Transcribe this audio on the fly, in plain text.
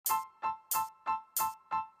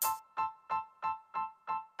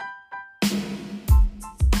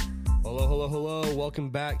Hello. Welcome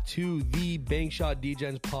back to the Bank Shot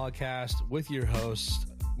Degens podcast with your host,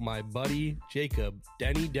 my buddy Jacob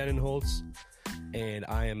Denny Denenholtz, and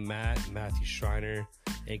I am Matthew Schreiner,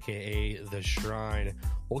 aka The Shrine.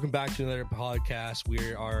 Welcome back to another podcast.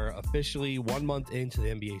 We are officially 1 month into the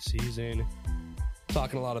NBA season,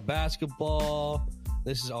 talking a lot of basketball.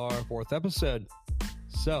 This is our 4th episode.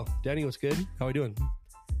 So, Denny, what's good? How are we doing?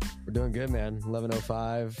 We're doing good, man.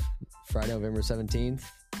 11:05, Friday, November 17th.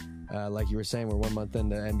 Like you were saying, we're 1 month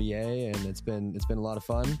into NBA, and it's been a lot of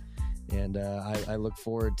fun. And I look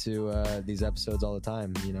forward to these episodes all the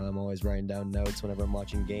time. You know, I'm always writing down notes whenever I'm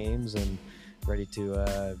watching games and ready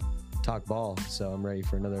to talk ball. So I'm ready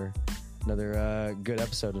for another good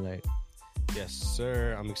episode tonight. Yes,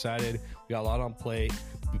 sir. I'm excited. We got a lot on plate.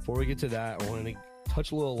 Before we get to that, I wanted to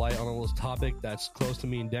touch a little light on a little topic that's close to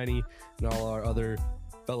me and Denny and all our other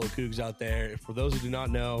fellow Cougs out there. For those who do not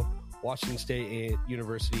know, Washington State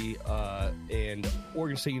University and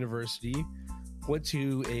Oregon State University went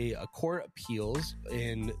to a court appeals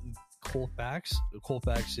in Colfax.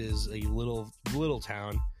 Colfax is a little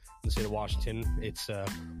town in the state of Washington. It's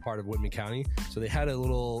part of Whitman County. So they had a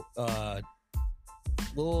little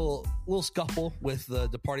scuffle with the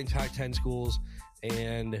departing Pac-10 schools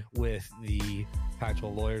and with the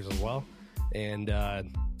Pac-12 lawyers as well. And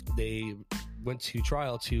they went to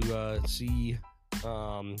trial to see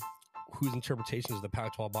whose interpretations of the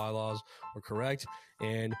Pac-12 bylaws were correct.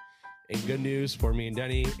 And good news for me and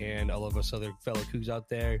Denny and all of us other fellow Cougs out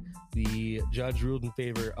there, the judge ruled in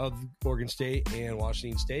favor of Oregon State and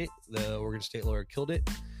Washington State. The Oregon State lawyer killed it.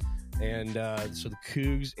 And so the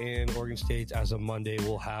Cougs and Oregon State, as of Monday,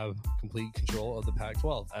 will have complete control of the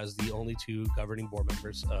Pac-12 as the only two governing board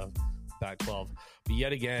members of the Pac-12. But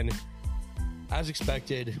yet again, as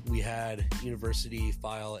expected, we had University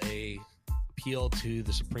file a appeal to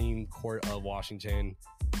the Supreme Court of Washington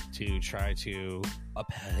to try to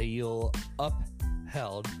upheld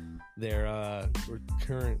their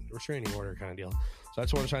current restraining order kind of deal. So I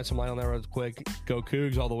just want to shine some light on that real quick. Go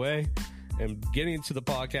Cougs all the way. And getting into the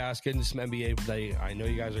podcast, getting into some NBA that I know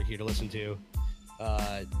you guys are here to listen to.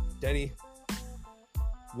 Denny,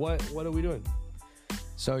 what are we doing?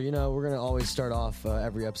 So, you know, we're going to always start off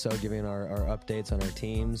every episode giving our updates on our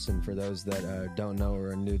teams. And for those that don't know or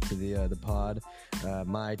are new to the pod,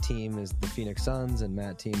 my team is the Phoenix Suns and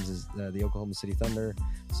Matt's team is the Oklahoma City Thunder.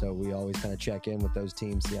 So we always kind of check in with those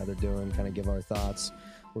teams, see how they're doing, kind of give our thoughts.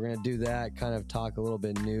 We're going to do that, kind of talk a little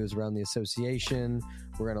bit news around the association.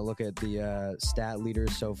 We're going to look at the stat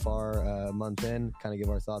leaders so far a month in, kind of give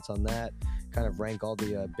our thoughts on that, kind of rank all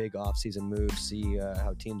the big offseason moves, see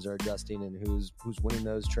how teams are adjusting and who's winning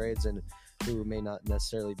those trades and who may not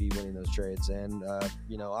necessarily be winning those trades. And,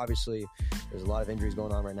 you know, obviously there's a lot of injuries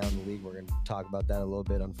going on right now in the league. We're going to talk about that a little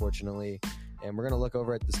bit, unfortunately. And we're going to look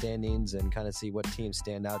over at the standings and kind of see what teams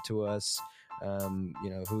stand out to us. You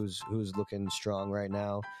know, who's looking strong right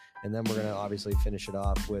now. And then we're going to obviously finish it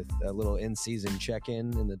off with a little in-season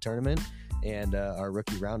check-in in the tournament and our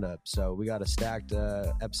rookie roundup. So we got a stacked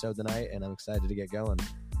episode tonight, and I'm excited to get going.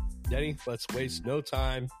 Denny, let's waste no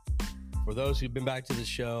time. For those who've been back to the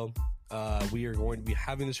show, we are going to be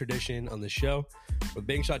having this tradition on the show. With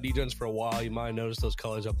Bank Shot Degens for a while, you might have noticed those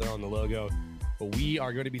colors up there on the logo. But we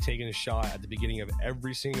are going to be taking a shot at the beginning of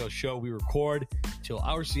every single show we record till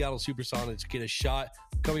our Seattle Supersonics get a shot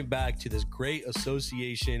coming back to this great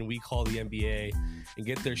association we call the NBA and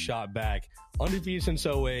get their shot back. Undefeated since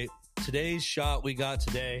 08. Today's shot we got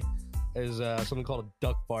today is something called a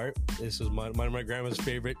duck fart. This is my grandma's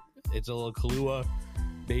favorite. It's a little Kahlua,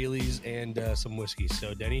 Bailey's, and some whiskey.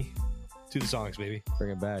 So, Denny, to the Sonics, baby. Bring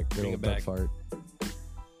it back. Bring it back. Duck fart.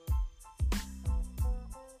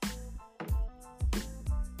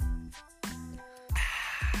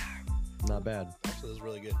 Not bad. Actually, this is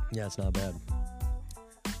really good. Yeah, it's not bad.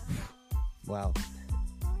 Wow.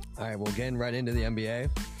 All right, well, getting right into the NBA.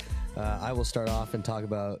 I will start off and talk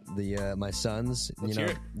about the my Suns. Let's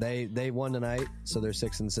hear it. They won tonight, so they're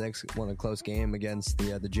 6-6. Won a close game against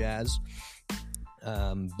the Jazz.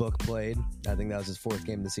 Book played. I think that was his 4th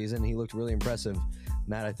game of the season. He looked really impressive.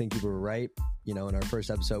 Matt, I think you were right. You know, in our first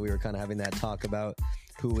episode, we were kind of having that talk about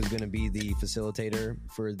who was going to be the facilitator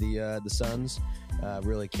for the Suns,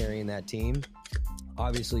 really carrying that team.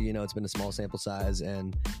 Obviously, you know, it's been a small sample size,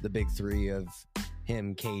 and the big three of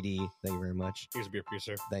him, KD, thank you very much. Here's a beer for you,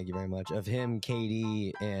 sir. Thank you very much. Of him,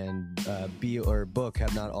 KD, and Beal or Book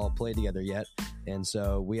have not all played together yet, and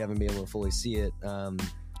so we haven't been able to fully see it.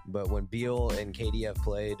 But when Beal and KD have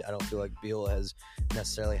played, I don't feel like Beal has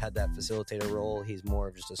necessarily had that facilitator role. He's more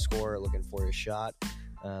of just a scorer looking for his shot.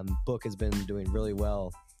 Book has been doing really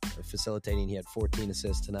well facilitating. He had 14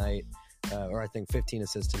 assists tonight. or I think 15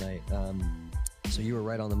 assists tonight. So you were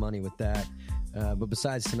right on the money with that. But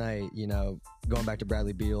besides tonight, going back to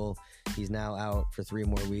Bradley Beal, he's now out for 3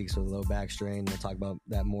 more weeks with a low back strain. We'll talk about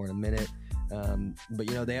that more in a minute. But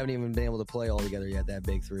they haven't even been able to play all together yet, that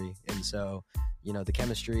big three. And so, the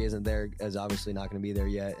chemistry isn't there, is obviously not going to be there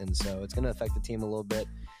yet. And so it's going to affect the team a little bit.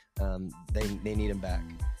 They need him back.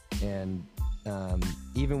 And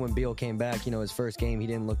even when Beal came back, his first game, he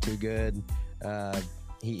didn't look too good.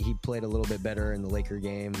 He played a little bit better in the Laker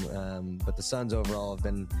game, but the Suns overall have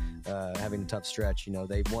been having a tough stretch.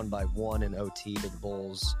 They've won by 1 in OT to the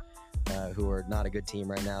Bulls, who are not a good team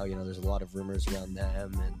right now. There's a lot of rumors around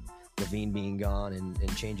them and Levine being gone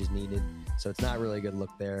and changes needed. So it's not really a good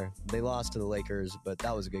look there. They lost to the Lakers, but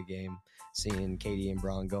that was a good game, seeing KD and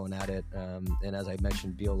Bron going at it. And as I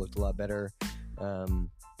mentioned, Beal looked a lot better.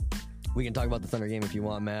 We can talk about the Thunder game if you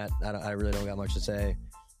want, Matt. I really don't got much to say.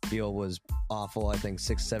 Beal was awful. I think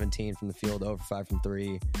 6-17 from the field, 0-5 from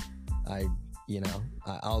 3.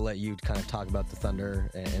 I'll let you kind of talk about the Thunder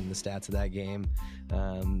and the stats of that game.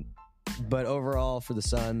 But overall for the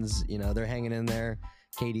Suns, they're hanging in there.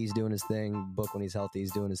 KD's doing his thing. Book, when he's healthy,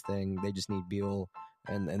 he's doing his thing. They just need Beal,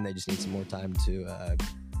 and they just need some more time to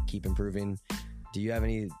keep improving. Do you have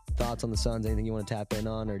any thoughts on the Suns? Anything you want to tap in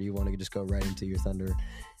on, or do you want to just go right into your Thunder?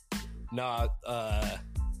 No,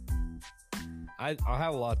 I'll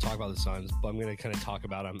have a lot to talk about the Suns, but I'm going to kind of talk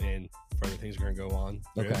about them in further things are going to go on.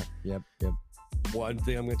 Okay. Yep. One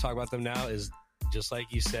thing I'm going to talk about them now is, just like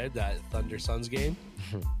you said, that Thunder Suns game.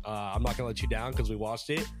 I'm not going to let you down because we watched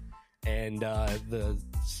it, and the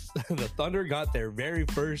Thunder got their very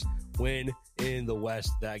first win in the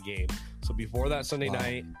West that game. So before that Sunday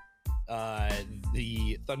night,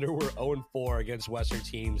 the Thunder were 0-4 against Western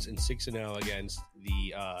teams and 6-0 against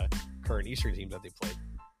the current Eastern teams that they played.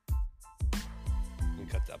 Let me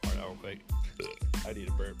cut that part out real quick. I need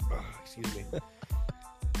a burp. Excuse me.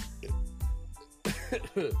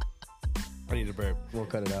 I need a burp. We'll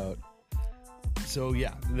cut it out. So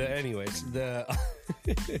yeah. Anyways, we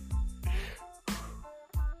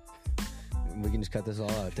can just cut this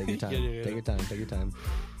all out. Take your time. Yeah. Take your time.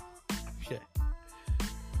 Okay.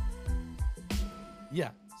 Yeah.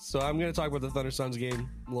 So I'm going to talk about the Thunder Suns game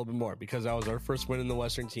a little bit more because that was our first win in the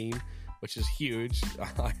Western team, which is huge.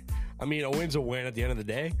 I mean, a win's a win at the end of the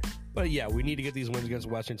day. But yeah, we need to get these wins against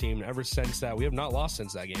the Western team. And ever since that, we have not lost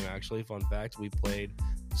since that game, actually. Fun fact, we played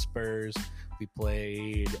the Spurs. We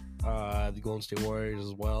played the Golden State Warriors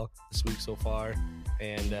as well this week so far.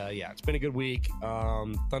 And yeah, it's been a good week.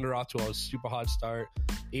 Thunder off to a super hot start.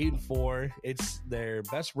 8-4. It's their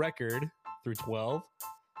best record through 12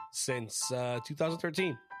 since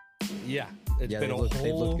 2013. Yeah, it's been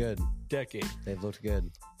they've looked good. Decade. They've looked good.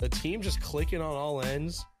 The team just clicking on all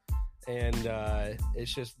ends. And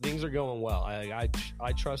it's just things are going well.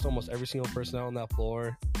 I trust almost every single person out on that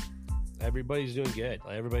floor. Everybody's doing good.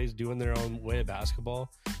 Everybody's doing their own way of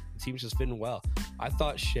basketball. The team's just fitting well. I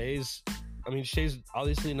thought Shai's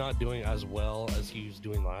obviously not doing as well as he was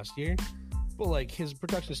doing last year, but his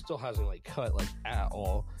production still hasn't cut at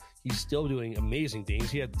all. He's still doing amazing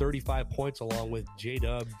things. He had 35 points along with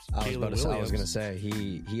J-Dubs. I was going to say,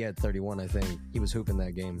 he had 31, I think. He was hooping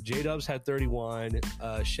that game. J-Dubs had 31.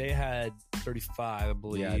 Shai had 35, I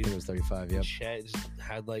believe. Yeah, I think it was 35, yep. Chet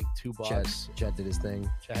had 2 blocks. Chet did his thing.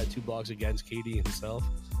 Chet had 2 blocks against KD himself.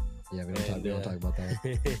 Yeah, we don't talk about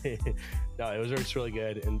that. No, it was really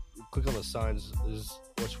good. And quick on the Suns, is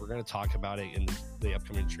what we're going to talk about it in the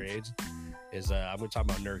upcoming trades. I'm going to talk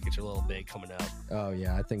about Nurkic a little bit coming up. Oh,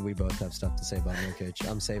 yeah. I think we both have stuff to say about Nurkic.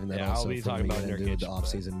 I'm saving that also I'll be talking about Nurkic. The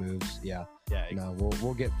off-season moves. Yeah. Yeah. No,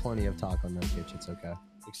 we'll get plenty of talk on Nurkic. It's okay.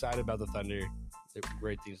 Excited about the Thunder.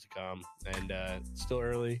 Great things to come. And still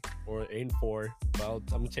early. We're 8-4. But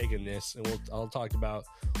I'm taking this, and I'll talk about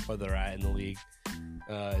where they're at in the league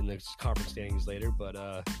in the conference standings later. But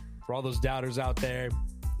for all those doubters out there,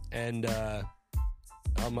 and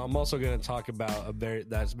I'm also going to talk about a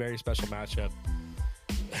very special matchup,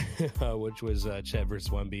 which was Chet versus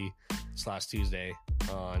Wemby last Tuesday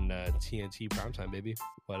on TNT primetime, baby.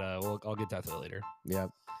 But I'll get that to later. Yep.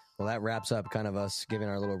 Well, that wraps up kind of us giving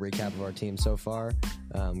our little recap of our team so far.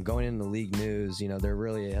 Going into league news, there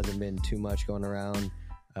really hasn't been too much going around.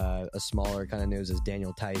 A smaller kind of news is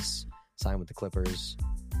Daniel Tice signed with the Clippers.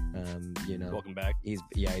 Welcome back. He's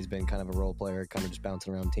been kind of a role player, kind of just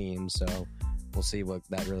bouncing around teams. So we'll see what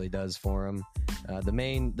that really does for him. The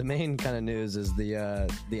main kind of news is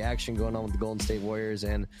the action going on with the Golden State Warriors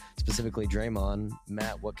and specifically Draymond.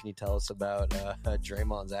 Matt, what can you tell us about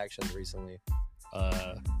Draymond's actions recently?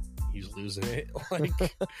 He's losing it.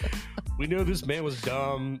 We knew this man was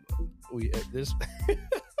dumb.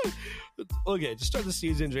 okay, to start the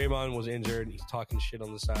season, Draymond was injured. He's talking shit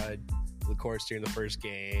on the side of the courts during the first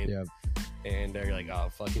game. Yep. And they're like, oh,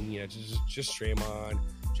 fucking, just Draymond.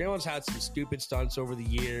 Draymond's had some stupid stunts over the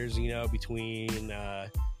years, between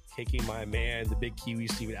kicking my man, the big Kiwi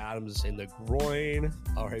Steven Adams, in the groin.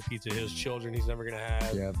 R.I.P. to his children he's never going to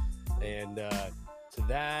have. Yep. And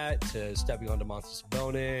to stepping on Domantas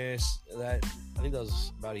Sabonis. I think that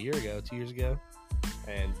was about 2 years ago.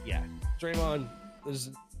 And yeah, Draymond,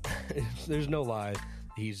 there's no lie,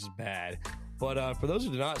 he's bad. But for those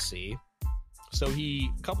who did not see, so a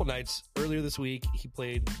couple nights earlier this week, he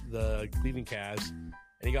played the Cleveland Cavs, and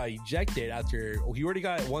he got ejected after he already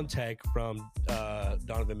got one tech from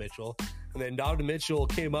Donovan Mitchell, and then Donovan Mitchell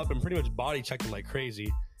came up and pretty much body checked him like crazy.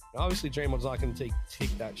 And obviously, Draymond's not going to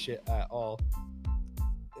take that shit at all,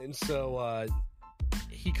 and so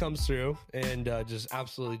he comes through and just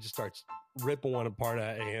absolutely just starts ripping one apart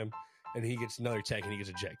at him, and he gets another tech and he gets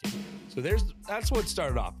ejected. So that's what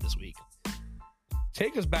started off this week.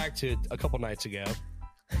 Take us back to a couple nights ago.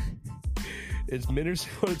 It's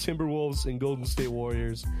Minnesota Timberwolves and Golden State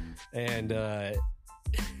Warriors. And shout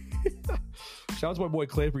out to my boy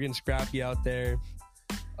Clay for getting scrappy out there.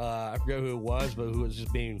 I forgot who it was, but who was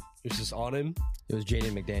just on him. It was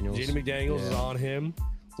Jaden McDaniels. Jaden McDaniels was on him.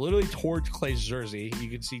 Literally tore Clay's jersey. You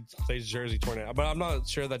could see Clay's jersey torn out. But I'm not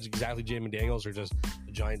sure that's exactly Jaden McDaniels or just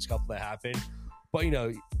a giant scuffle that happened. But,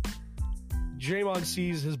 Draymond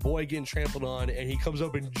sees his boy getting trampled on, and he comes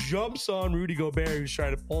up and jumps on Rudy Gobert, who's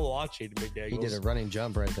trying to pull off Jaden McDaniels. He did a running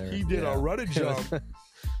jump right there. He did a running jump. And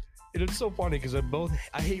it's so funny because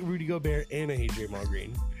I hate Rudy Gobert and I hate Draymond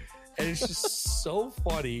Green. And it's just so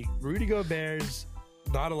funny. Rudy Gobert's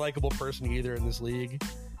not a likable person either in this league.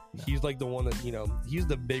 No. He's like the one that, he's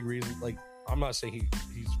the big reason. Like, I'm not saying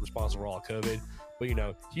he's responsible for all COVID, but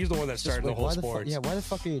he's the one that started the whole sport. Why the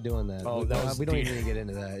fuck are you doing that? Oh, we don't even get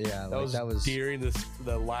into that. Yeah, that was during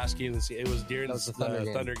the last game of the season. It was during the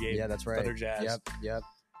Thunder game. Yeah, that's right. Thunder Jazz. Yep.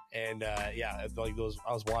 And I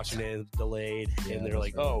was watching it delayed, and they're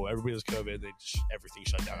like, "Oh, everybody was COVID." Everything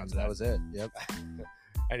shut down. That was it. Yep.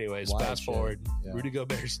 Anyways, fast forward. Yeah. Rudy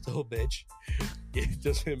Gobert's still a bitch. It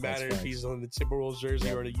doesn't matter if he's on the Timberwolves jersey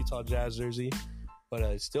or the Utah Jazz jersey,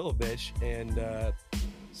 but still a bitch. And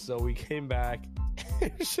so we came back.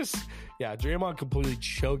 It's just, Draymond completely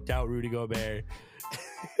choked out Rudy Gobert.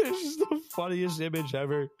 It's just the funniest image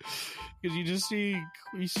ever. Because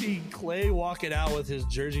you see Clay walking out with his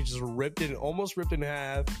jersey just almost ripped in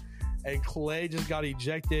half. And Clay just got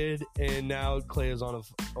ejected, and now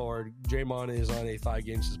Draymond is on a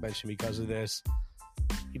 5-game suspension because of this.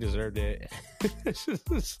 He deserved it.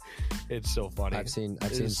 It's so funny. I've seen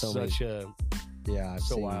so many.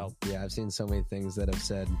 Wild. Yeah, I've seen so many things that have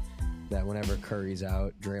said that whenever Curry's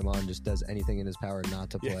out, Draymond just does anything in his power not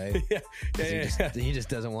to play. He just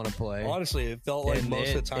doesn't want to play. Honestly, it felt like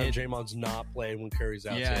most of the time Draymond's not playing when Curry's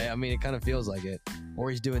out. Yeah, I mean, it kind of feels like it. Or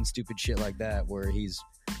he's doing stupid shit like that where he's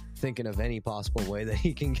thinking of any possible way that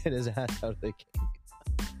he can get his ass out of the game.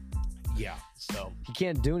 Yeah, so he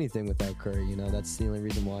can't do anything without Curry. That's the only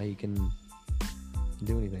reason why he can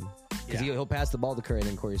do anything. Because he'll pass the ball to Curry and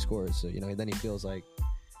then Curry scores. So then he feels like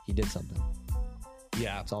he did something.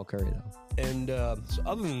 Yeah, it's all Curry though. And so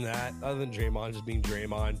other than Draymond just being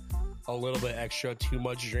Draymond, a little bit extra, too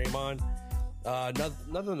much Draymond.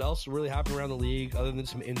 Nothing else really happened around the league other than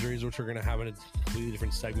some injuries, which we're going to have in a completely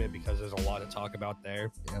different segment because there's a lot to talk about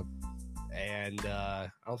there. Yep. And I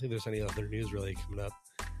don't think there's any other news really coming up.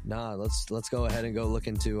 Nah, let's go ahead and go look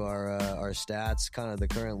into our stats, kind of the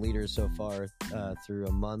current leaders so far through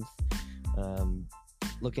a month.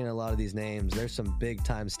 Looking at a lot of these names, there's some big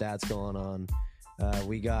time stats going on.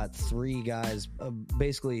 We got 3 guys.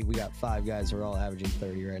 Basically, we got 5 guys who are all averaging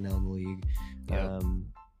 30 right now in the league. Yep.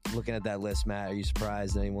 Looking at that list, Matt, are you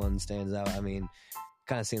surprised anyone stands out? I mean,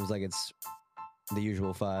 kind of seems like it's the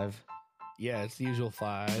usual 5. Yeah, it's the usual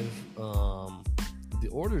 5. The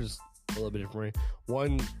order's a little bit different.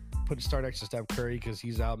 One, put a start next to Steph Curry because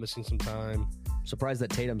he's out missing some time. Surprised that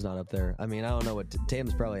Tatum's not up there. I mean, I don't know what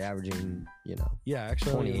Tatum's probably averaging, Yeah,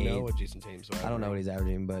 actually, 28. I don't even know what Jason Tatum's averaging. I don't know what he's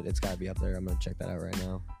averaging, but it's got to be up there. I'm going to check that out right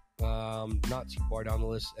now. Not too far down the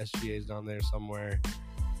list. SGA's down there somewhere.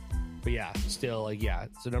 But yeah, still,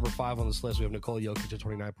 so number 5 on this list, we have Nikola Jokic at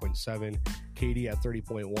 29.7, KD at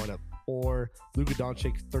 30.1 at 4, Luka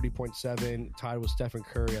Doncic 30.7, tied with Stephen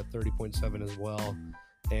Curry at 30.7 as well.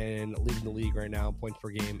 And leading the league right now in points per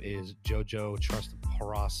game is JoJo, Trust the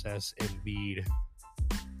Process, Embiid.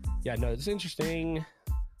 Yeah, no, it's interesting.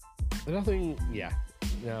 There's nothing,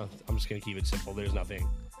 I'm just going to keep it simple. There's nothing.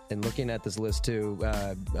 And looking at this list too,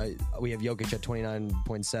 we have Jokic at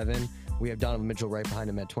 29.7. We have Donovan Mitchell right behind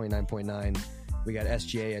him at 29.9. We got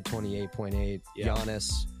SGA at 28.8. Yeah.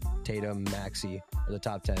 Giannis, Tatum, Maxey are the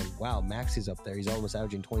top 10. Wow, Maxey's up there. He's almost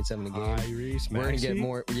averaging 27 a game. Tyrese We're gonna Maxey? get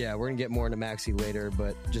more. Yeah, we're gonna get more into Maxey later.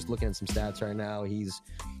 But just looking at some stats right now, he's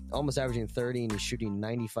almost averaging 30, and he's shooting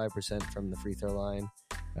 95% from the free throw line.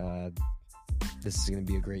 This is gonna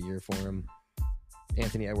be a great year for him.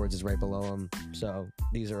 Anthony Edwards is right below him. So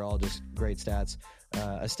these are all just great stats.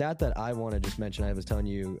 A stat that I want to just mention, I was telling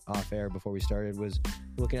you off air before we started, was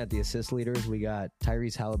looking at the assist leaders. We got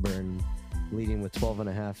Tyrese Halliburton leading with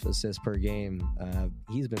 12.5 assists per game.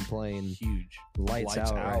 He's been playing Huge. lights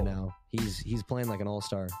out right now. He's playing like an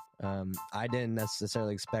all-star. I didn't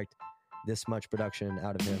necessarily expect this much production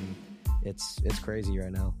out of him. It's crazy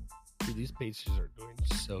right now. Dude, these Pacers are doing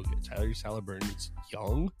so good. Tyrese Halliburton's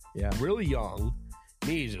young, Yeah. really young.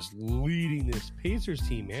 He's just leading this Pacers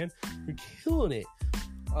team, man. You're killing it.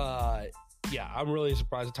 Yeah, I'm really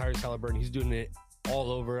surprised at Tyrese Halliburton. He's doing it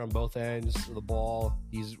all over on both ends of the ball.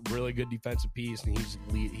 He's really good defensive piece, and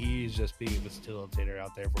he's just being a facilitator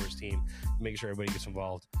out there for his team, making sure everybody gets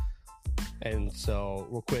involved. And so,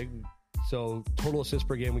 real quick, so total assists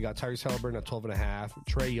per game, we got Tyrese Halliburton at 12.5,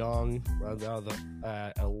 Trae Young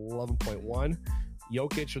at 11.1,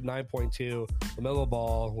 Jokic with 9.2, LaMelo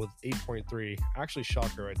Ball with 8.3. Actually,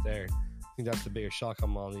 shocker right there. I think that's the biggest shock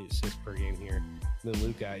I'm on the assists per game here. And then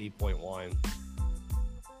Luka at 8.1.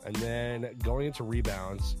 And then going into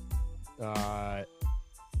rebounds, not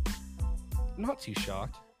too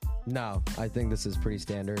shocked. No, I think this is pretty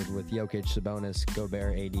standard with Jokic, Sabonis,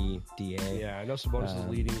 Gobert, AD, DA. Yeah, I know Sabonis is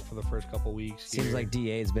leading for the first couple weeks. Seems here. like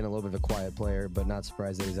DA has been a little bit of a quiet player, but not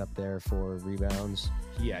surprised that he's up there for rebounds.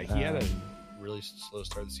 Yeah, he had a really slow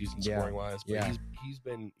start of the season scoring wise, but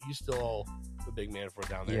he's still the big man for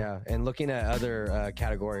down there. Yeah, and looking at other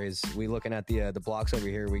categories, we looking at the blocks over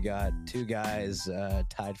here. We got two guys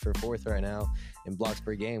tied for fourth right now in blocks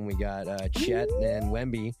per game. We got Chet and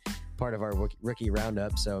Wemby, part of our rookie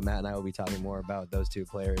roundup. So Matt and I will be talking more about those two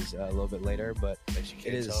players a little bit later. But you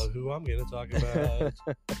can't tell who I'm going to talk about.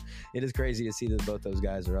 It is crazy to see that both those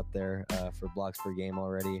guys are up there for blocks per game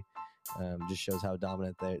already. Just shows how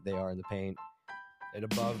dominant they are in the paint. And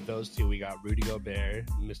above those two, we got Rudy Gobert,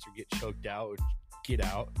 Mr. Get Choked Out, or Get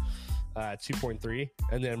Out, 2.3.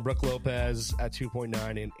 And then Brook Lopez at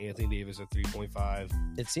 2.9 and Anthony Davis at 3.5.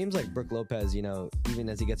 It seems like Brook Lopez, even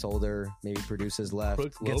as he gets older, maybe produces left,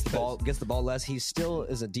 gets the ball less. He still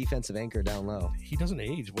is a defensive anchor down low. He doesn't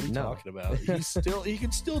age. What are you talking about? He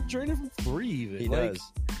can still drain it from three even. He does.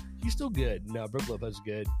 He's still good. No, Brook Lopez is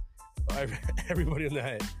good. Everybody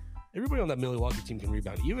on that Milwaukee team can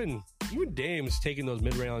rebound. Even Dame's taking those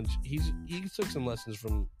mid-range. He took some lessons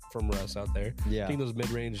from Russ out there. Yeah, taking those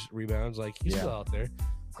mid-range rebounds. Like he's still out there.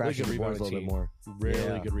 Crashing the boards a little bit more.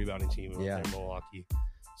 Really good rebounding team out there in Milwaukee.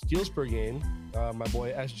 Steals per game. My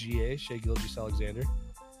boy SGA, Shai Gilgeous-Alexander,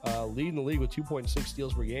 leading the league with 2.6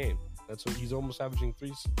 steals per game. That's what he's almost averaging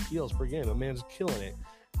 3 steals per game. The man's killing it.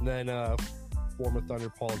 And then former Thunder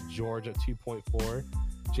Paul George at 2.4.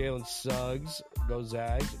 Jalen Suggs goes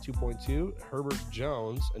Zags at 2.2. Herbert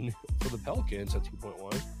Jones for the Pelicans at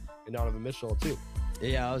 2.1. And Donovan Mitchell at 2.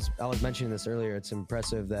 Yeah, I was mentioning this earlier. It's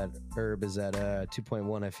impressive that Herb is at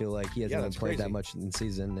 2.1. I feel like he hasn't even played that much in the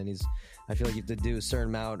season, and I feel like you have to do a certain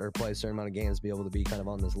amount or play a certain amount of games to be able to be kind of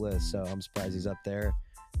on this list. So I'm surprised he's up there.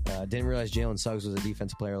 Didn't realize Jalen Suggs was a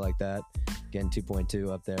defensive player like that. Again, 2.2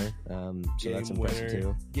 up there. So that's impressive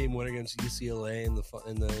too. Game winner against UCLA in the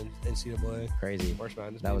NCAA. Crazy. March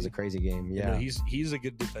Madness. That was a crazy game. Yeah, he's a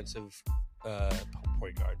good defensive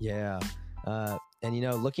point guard. Yeah.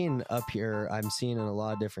 And looking up here, I'm seeing in a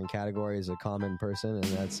lot of different categories a common person,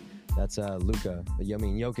 and that's Luka. I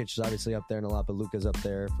mean, Jokic is obviously up there and a lot, but Luka's up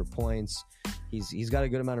there for points. He's got a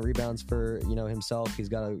good amount of rebounds for himself. He's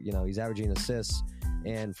got he's averaging assists,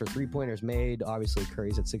 and for 3-pointers made, obviously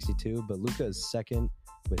Curry's at 62, but Luka is second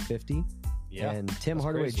with 50. Yeah, and Tim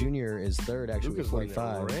Hardaway Jr. is third actually with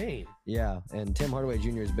 45. Yeah, and Tim Hardaway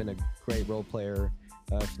Jr. has been a great role player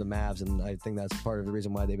for the Mavs, and I think that's part of the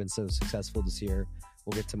reason why they've been so successful this year.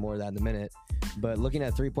 We'll get to more of that in a minute. But looking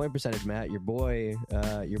at 3-point percentage, Matt, your boy's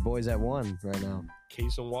at 1 right now.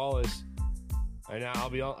 Cason Wallace. And I'll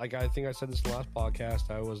be honest, I think I said this in the last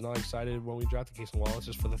podcast. I was not excited when we drafted Cason Wallace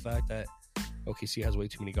just for the fact that OKC has way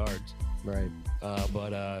too many guards. Right.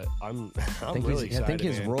 But I'm really excited. I think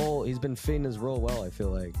his role, he's been fitting his role well, I feel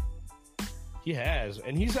like. He has.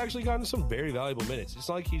 And he's actually gotten some very valuable minutes. It's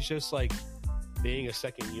not like he's just like being a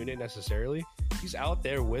second unit necessarily. He's out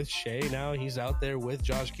there with Shea now. He's out there with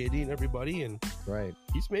Josh Giddey and everybody, and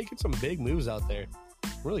he's making some big moves out there.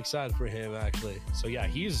 I'm really excited for him, actually. So yeah,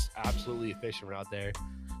 he's absolutely efficient out there.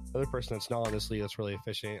 other person that's not on this league that's really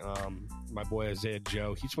efficient, my boy Isaiah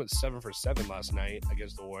Joe. He just went 7 for 7 last night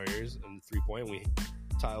against the Warriors in the 3-point.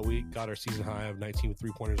 We got our season high of 19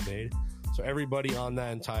 3-pointers made. So everybody on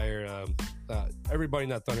that entire, everybody in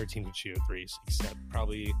that Thunder team could shoot threes, except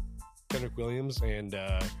probably Kendrick Williams and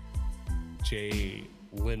Jay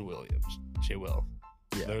Will.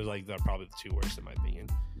 Yeah. Those they're probably the two worst in my opinion.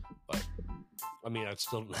 But I mean, that's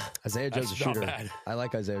still Isaiah Joe's a shooter. Bad. I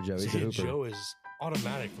like Isaiah Joe. He's Isaiah a hooper. Joe is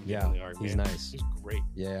automatic from Yeah, behind the arc. he's man. nice. He's great.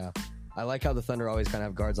 Yeah. I like how the Thunder always kind of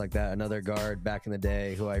have guards like that. Another guard back in the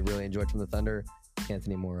day who I really enjoyed from the Thunder,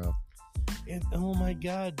 Anthony Morrow. And, oh my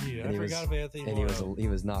God, dude! And I he forgot about Anthony And Morrow. he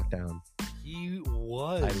was knocked down. He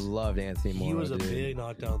was. I loved Anthony Morrow. He was a dude. big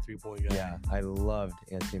knockdown 3-point guy. Yeah, I loved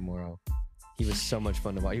Anthony Morrow. He was so much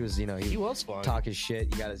fun to watch. He was, He was fun. talk his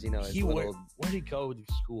shit. He got his, his little. Where did he go to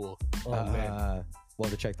school? Oh man. Well,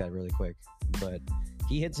 to check that really quick, but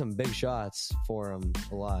he hit some big shots for him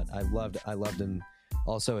a lot. I loved him.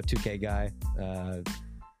 Also a 2K guy.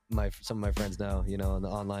 Some of my friends know, in the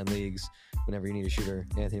online leagues, whenever you need a shooter,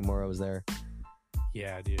 Anthony Morrow was there.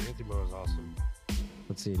 Yeah, dude. Anthony Morrow was awesome.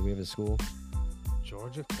 Let's see. Do we have a school?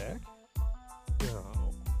 Georgia Tech?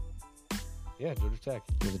 No. Yeah, Georgia Tech.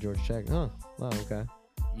 He was a Georgia Tech. Oh, wow. Okay.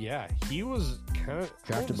 Yeah, he was kind of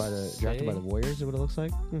Drafted by the Warriors is what it looks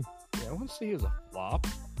like. Yeah, I wouldn't say he was a flop,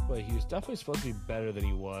 but he was definitely supposed to be better than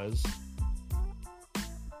he was.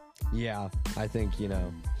 Yeah, I think he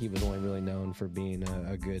was only really known for being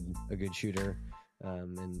a good shooter,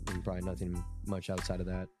 and probably nothing much outside of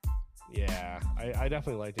that. Yeah, I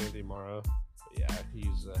definitely liked Anthony Morrow. But yeah,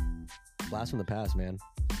 he's Blast from the past, man.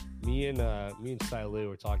 me and Cy Lou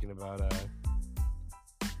were talking about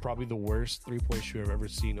probably the worst 3-point shooter I've ever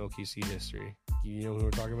seen in OKC history. You know who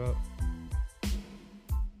we're talking about?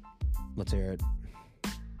 Let's hear it.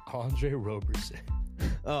 Andre Roberson.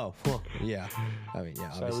 Oh, well, yeah. I mean,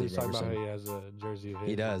 yeah, Cy obviously Lou's talking about how Roberson. he has a jersey of his.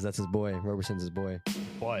 He does. That's his boy. Roberson's his boy.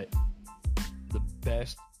 But the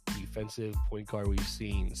best defensive point guard we've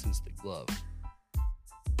seen since the glove.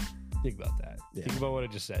 Think about that. Yeah. Think about what I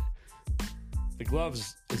just said. The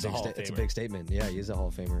gloves is a Hall of Famer. It's a big statement. Yeah, he is a Hall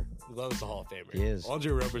of Famer. The glove is a Hall of Famer. He is.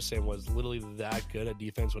 Andre Roberson was literally that good at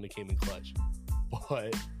defense when it came in clutch.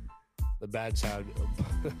 But the bad side,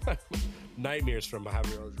 nightmares from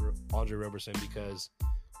having Andre Roberson, because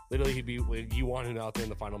literally you want him out there in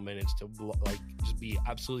the final minutes to just be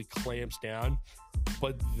absolutely clamps down.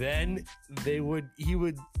 But then he would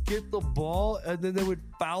get the ball and then they would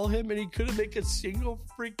foul him and he couldn't make a single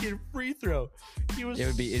freaking free throw.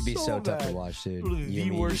 It'd be so tough to watch, dude. Literally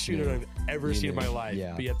the worst shooter I've ever seen in my life.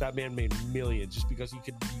 Yeah. But yet that man made millions just because he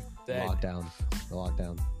could be that. The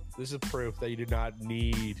lockdown. This is proof that you do not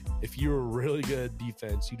need, if you're really good at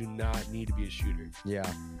defense, you do not need to be a shooter.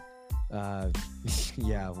 Yeah.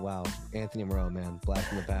 Yeah, wow. Anthony Morrow, man. Blast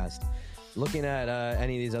from the past. Looking at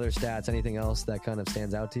any of these other stats, anything else that kind of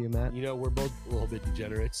stands out to you, Matt? We're both a little bit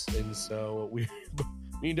degenerates, and so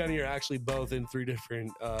me and Danny are actually both in 3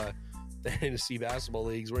 different fantasy basketball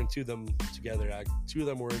leagues. We're in 2 of them together. 2 of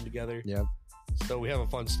them we're in together. Yep. So we have a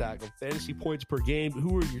fun stack of fantasy points per game.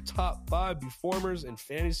 Who are your top 5 performers in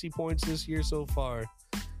fantasy points this year so far?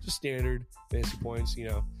 Just standard fantasy points,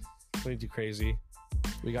 nothing too crazy.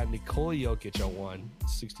 We got Nikola Jokic at 1,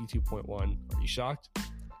 62.1. Are you shocked?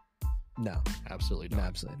 No. Absolutely not. No,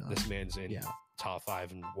 absolutely not. This man's in top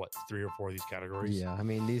 5 in 3 or 4 of these categories. Yeah, I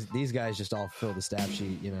mean these guys just all fill the stat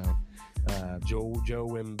sheet, Joe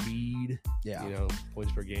Embiid, Yeah.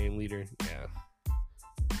 Points per game leader. Yeah.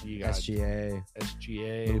 You got SGA,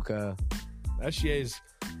 Luka. SGA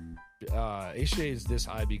is this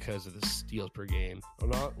high because of the steals per game. Or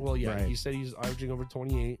not? Well, yeah, Right. He said he's averaging over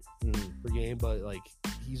 28 per game, but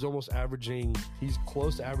he's almost averaging. He's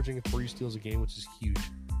close to averaging 3 steals a game, which is huge.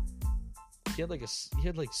 He had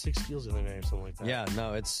 6 steals the other night or something like that. Yeah,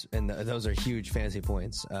 no, those are huge fantasy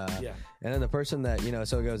points. Yeah. And then the person that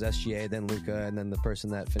so it goes SGA, then Luka, and then the person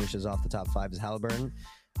that finishes off the top 5 is Halliburton.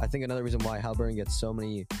 I think another reason why Halliburton gets so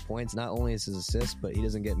many points, not only is his assists, but he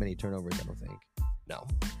doesn't get many turnovers, I don't think. No.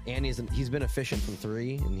 And he's been efficient from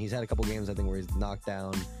 3, and he's had a couple games, I think, where he's knocked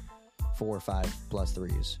down 4 or 5 plus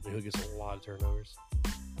threes. He gets a lot of turnovers.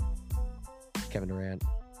 Kevin Durant.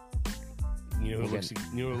 Who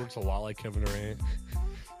looks a lot like Kevin Durant?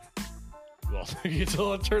 Who also gets a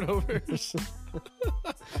lot of turnovers?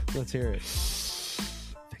 Let's hear it.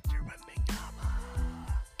 Victor Wembanyama.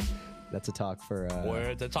 That's a talk for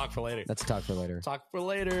Or the talk for later. That's a talk for later. Talk for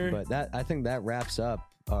later. But I think that wraps up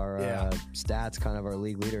our stats, kind of our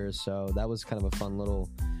league leaders. So that was kind of a fun little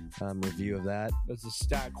review of that. That's the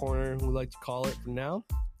stat corner, we like to call it for now.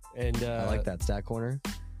 And I like that stat corner.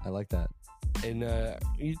 I like that. And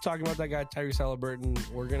you talking about that guy, Tyrese Halliburton.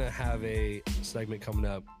 We're going to have a segment coming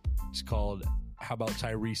up. It's called How About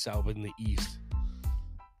Tyrese Out in the East?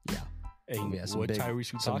 Yeah. And Yeah, what Tyrese we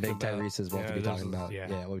some talking big about? Tyrese's we'll have to be talking about. Yeah.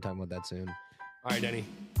 We'll be talking about that soon. All right, Denny.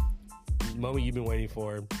 Moment you've been waiting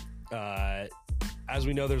for. As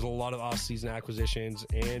we know, there's a lot of off-season acquisitions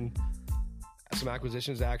and some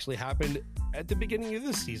acquisitions that actually happened at the beginning of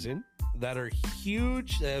the season that are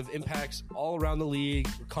huge, that have impacts all around the league,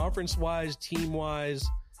 conference-wise, team-wise.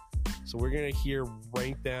 So we're going to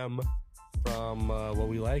rank them from what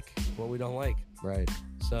we like, what we don't like. Right.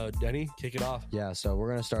 So, Denny, kick it off. Yeah, so we're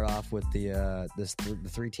going to start off with the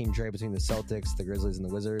three-team trade between the Celtics, the Grizzlies, and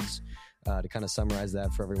the Wizards. To kind of summarize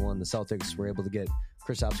that for everyone, the Celtics were able to get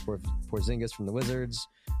Kristaps Porzingis from the Wizards.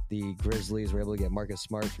 The Grizzlies were able to get Marcus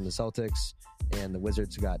Smart from the Celtics. And the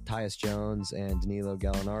Wizards got Tyus Jones and Danilo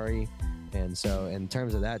Gallinari. And so in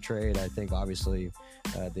terms of that trade, I think obviously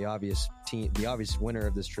the obvious winner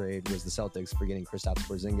of this trade was the Celtics for getting Kristaps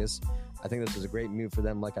Porzingis. I think this was a great move for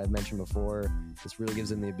them. Like I mentioned before, this really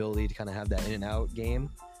gives them the ability to kind of have that in and out game.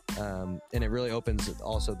 And it really opens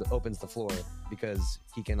the floor because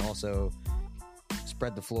he can also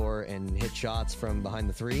spread the floor and hit shots from behind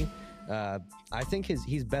the three. I think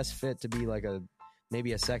he's best fit to be like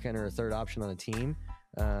maybe a second or a third option on a team.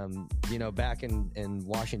 Back in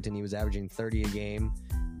Washington, he was averaging 30 a game,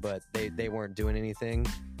 but they weren't doing anything.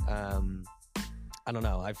 I don't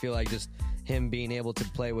know. I feel like just him being able to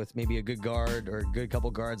play with maybe a good guard or a good couple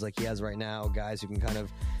guards like he has right now, guys who can kind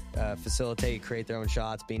of facilitate, create their own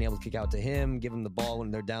shots, being able to kick out to him, give him the ball when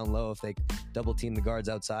they're down low if they double team the guards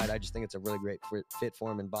outside. I just think it's a really great fit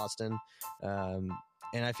for him in Boston.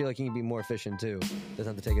 And I feel like he can be more efficient too.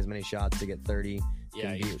 Doesn't have to take as many shots to get 30.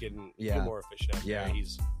 Yeah, he's getting more efficient out there.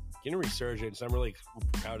 He's getting a resurgence. I'm really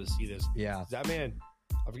proud to see this. Yeah. That man,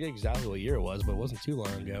 I forget exactly what year it was, but it wasn't too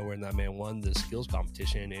long ago when that man won the skills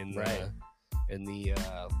competition in the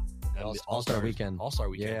All-Star Weekend. All-Star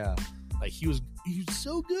Weekend. Yeah. Like he was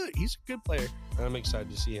so good. He's a good player. And I'm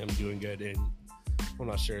excited to see him doing good. And I'm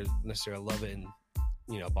not sure necessarily love it in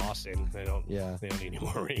Boston. They don't need any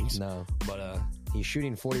more rings. No. But he's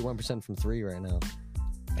shooting 41% from three right now.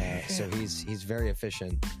 So he's very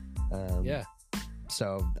efficient.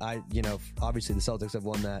 So obviously the Celtics have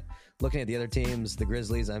won that. Looking at the other teams, the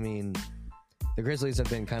Grizzlies, the Grizzlies have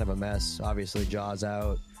been kind of a mess. Obviously, Jaw's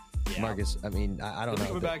out. Yeah. Marcus, I don't know.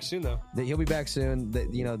 He'll be back soon, though. He'll be back soon.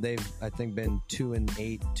 They've, I think, been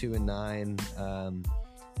 2-8, 2-9.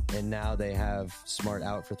 And now they have Smart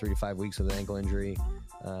out for 3 to 5 weeks with an ankle injury.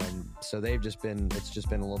 So it's just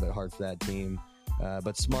been a little bit hard for that team.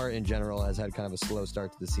 But Smart in general has had kind of a slow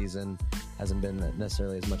start to the season. Hasn't been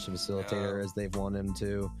necessarily as much of a facilitator as they've wanted him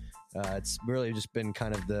to. It's really just been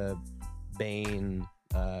kind of the Bane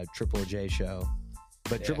Triple J show.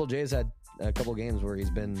 But Triple J's had a couple games where he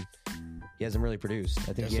hasn't really produced.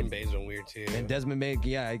 I think Desmond Bane's been weird too. And Desmond Bane,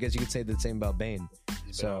 I guess you could say the same about Bane.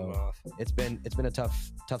 So it's been a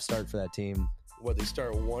tough start for that team. What, they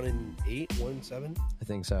start 1-8, 1-7? I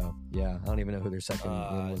think so. Yeah, I don't even know who their second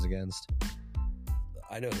win was against.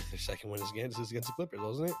 I know their second win is against the Clippers,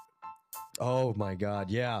 wasn't it? Oh my God!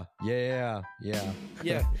 Yeah. Yeah.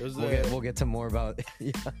 It was we'll get to more about.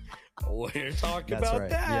 Yeah, we're talking That's about right.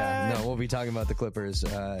 that. Yeah, no, we'll be talking about the Clippers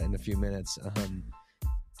in a few minutes.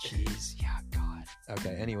 Jeez, yeah, God.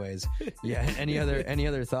 Okay. Anyways, yeah. Any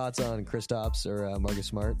other thoughts on Kristaps or Marcus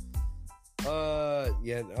Smart?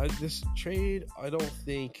 This trade, I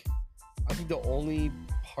think the only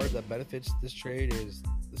part that benefits this trade is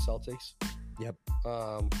the Celtics. Yep.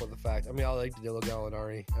 For the fact, I like Danilo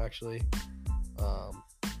Gallinari actually.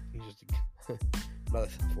 He's just another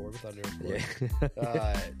forward Thunder.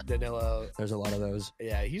 Yeah. Danilo. There's a lot of those.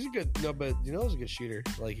 Yeah, he's but Danilo's a good shooter.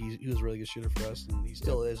 Like he was a really good shooter for us, and he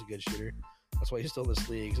still is a good shooter. That's why he's still in this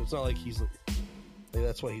league. So it's not like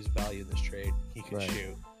that's why he's valued in this trade. He can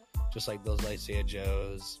shoot. Just like those Isaiah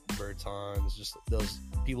Joes, Bertans, just those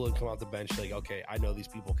people who come off the bench like, okay, I know these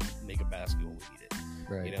people can make a basket when we need it.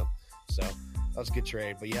 Right. So that's a good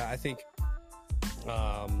trade. But yeah, I think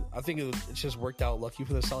it's just worked out lucky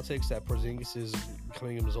for the Celtics that Porzingis is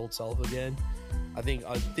becoming his old self again. I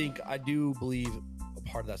do believe a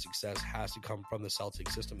part of that success has to come from the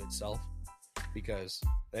Celtics system itself because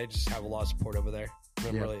they just have a lot of support over there.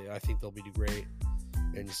 I think they'll be great.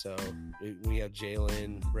 And so when you have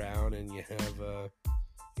Jaylen Brown and you have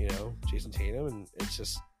Jason Tatum, and it's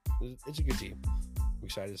a good team. I'm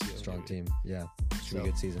excited to see them. Strong team. Yeah. It's a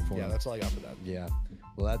good season for them. Yeah, that's all I got for that. Yeah.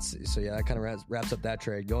 Well, that kind of wraps up that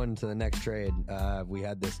trade. Going into the next trade, we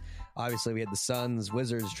had the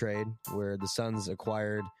Suns-Wizards trade where the Suns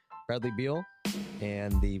acquired Bradley Beal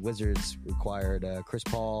and the Wizards acquired Chris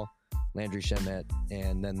Paul, Landry Shamet,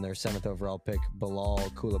 and then their 7th overall pick, Bilal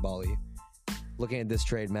Coulibaly. Looking at this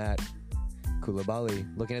trade, Matt, Coulibaly,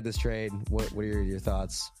 looking at this trade, what are your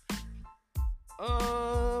thoughts?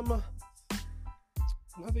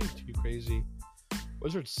 Nothing too crazy.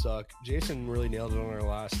 Wizards suck. Jason really nailed it on our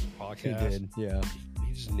last podcast. He did, yeah.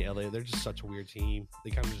 He just nailed it. They're just such a weird team.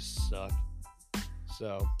 They kind of just suck.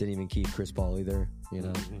 So didn't even keep Chris Paul either, you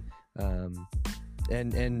know.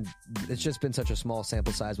 And it's just been such a small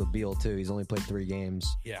sample size with Beal too. He's only played 3 games.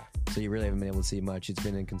 Yeah. So you really haven't been able to see much. It's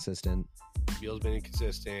been inconsistent. Beal's been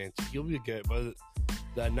inconsistent. He'll be good, but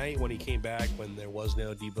that night when he came back, when there was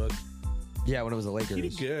no D-Book. Yeah, when it was the Lakers. He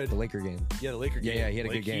did good. The Laker game. Yeah, the Laker game. Yeah, he had a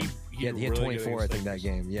good game. He had really 24, I think, that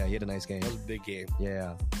game. Yeah, he had a nice game. That was a big game.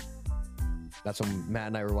 Yeah. That's when Matt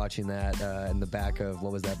and I were watching that in the back of,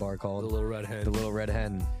 what was that bar called? The Little Red Hen. The Little Red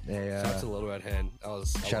Hen. Shout out to the Little Red Hen.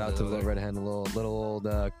 Shout out to the Little Red Hen, a little old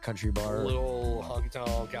country bar. A little honky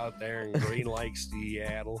tonk out there in Green Lakes,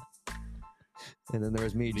 Seattle. And then there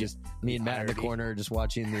was me and Matt in the corner just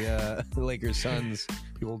watching the Lakers Suns.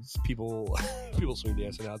 People swing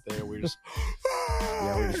dancing out there. We're just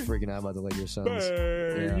we're just freaking out about the Lakers Suns.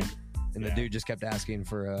 Yeah. And the dude just kept asking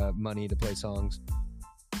for money to play songs.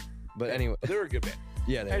 But anyway, they were a good band.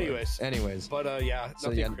 Yeah. Anyways, but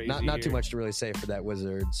nothing crazy. Not too much to really say for that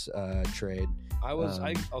Wizards trade.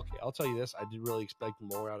 I'll tell you this. I did really expect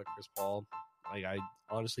more out of Chris Paul. Like, I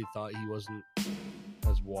honestly thought he wasn't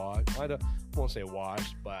as washed. I won't say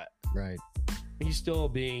washed, but right. He's still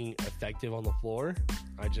being effective on the floor.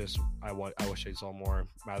 I wish I saw more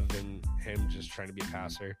rather than him just trying to be a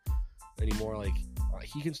passer anymore. Like,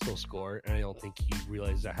 he can still score, and I don't think he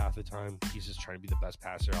realizes that half the time. He's just trying to be the best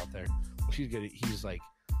passer out there. Which he's good. He's like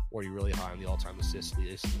already really high on the all-time assist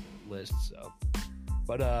list. So,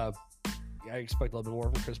 but I expect a little bit more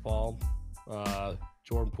from Chris Paul.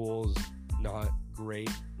 Jordan Poole is not great,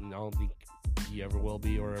 and I don't think he ever will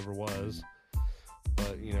be or ever was.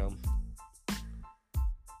 But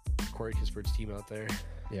Corey Kispert's team out there.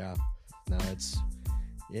 Yeah, no,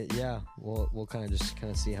 we'll kind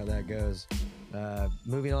of see how that goes.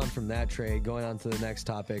 Moving on from that trade, going on to the next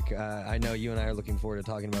topic. I know you and I are looking forward to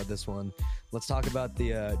talking about this one. Let's talk about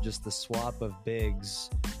the swap of bigs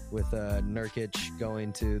with Nurkic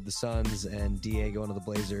going to the Suns and DA going to the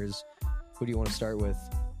Blazers. Who do you want to start with?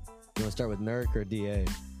 You want to start with Nurk or DA?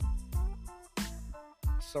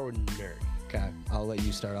 Start with Nurk. Okay, I'll let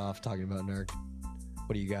you start off talking about Nurk.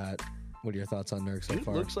 What do you got? What are your thoughts on Nurk so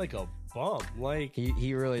far? He looks like a bum. Like,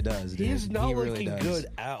 he really does. Dude. He's not looking good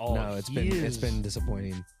at all. No, it's been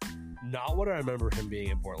disappointing. Not what I remember him being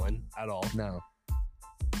in Portland at all. No.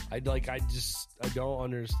 I don't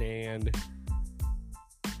understand.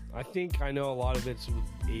 I think I know a lot of it's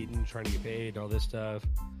with Aiden trying to get paid and all this stuff.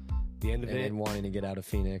 The end of it, and wanting to get out of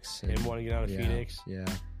Phoenix. And wanting to get out of Phoenix. Yeah.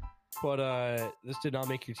 But this did not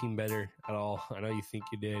make your team better at all. I know you think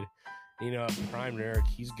you did. Prime Nurk,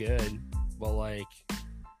 he's good, but like,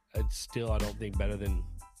 it's still, I don't think, better than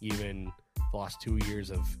even the last 2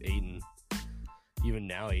 years of Aiden. Even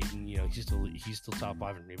now, Aiden, he's still top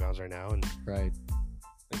 5 in rebounds right now, and right,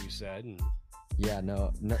 like you said, and yeah,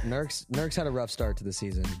 no, Nurk's had a rough start to the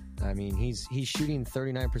season. I mean, he's shooting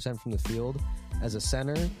 39% from the field. As a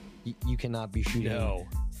center, you cannot be shooting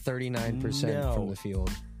 39% from the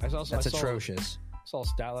field. That's atrocious. I saw a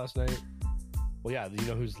stat last night. Well, yeah, you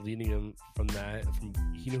know who's leading him from that?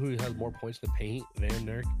 You know who has more points in the paint than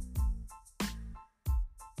Nurk?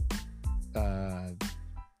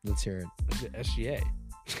 Let's hear it. SGA.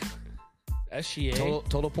 SGA.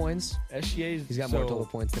 Total points? SGA. He's got more total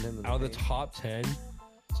points than him. Out of the top 10.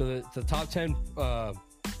 So the top 10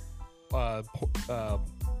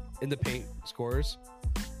 in the paint scores.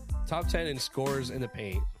 Top 10 in scores in the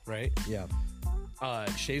paint, right? Yeah.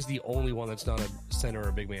 Shea's the only one that's not a center or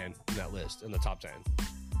a big man in that list in the top 10.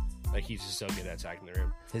 Like, he's just so good at attacking the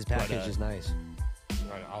rim. His package is nice.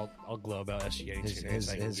 I'll glow about SGA.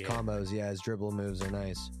 His combos, his dribble moves are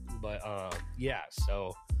nice. But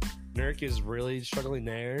so Nurk is really struggling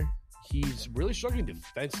there. He's really struggling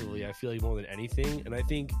defensively, I feel like, more than anything. And I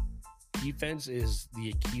think defense is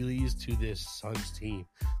the Achilles to this Suns team.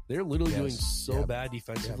 They're literally doing so bad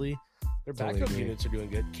defensively. Their backup units are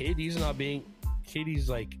doing good. KD's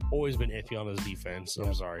like always been iffy on his defense. So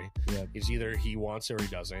I'm sorry. Yep. It's either he wants it or he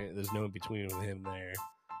doesn't. There's no in between with him there.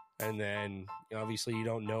 And then obviously you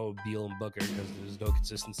don't know Beal and Booker because there's no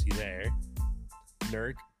consistency there.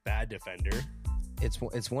 Nurk, bad defender. It's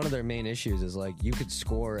one of their main issues is like you could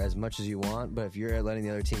score as much as you want, but if you're letting the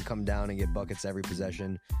other team come down and get buckets every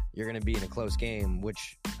possession, you're going to be in a close game,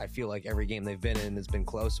 which I feel like every game they've been in has been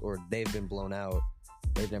close or they've been blown out.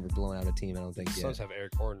 They've never blown out a team, I don't think, yet. Suns have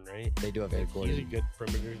Eric Gordon, right? They do have Eric Gordon. He's a good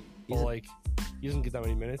perimeter But like, he doesn't get that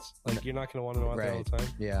many minutes. Like, you're not going to want him out there all the time.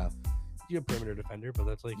 Yeah. You're a perimeter defender, but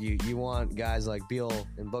that's like you want guys like Beal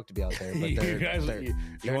and Book to be out there, but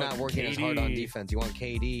they're not working as hard on defense. You want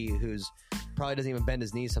KD, who's probably doesn't even bend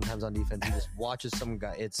his knees sometimes on defense. He just watches some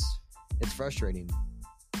guy. It's frustrating.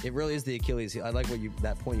 It really is the Achilles heel. I like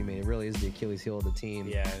that point you made. It really is the Achilles heel of the team.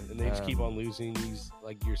 Yeah, and they just keep on losing. These,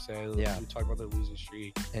 like you're saying, we talk about their losing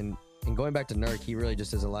streak. And going back to Nurk, he really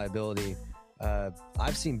just is a liability.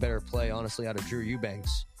 I've seen better play, honestly, out of Drew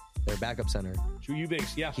Eubanks, their backup center. Drew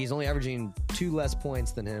Eubanks, yeah. He's only averaging 2 less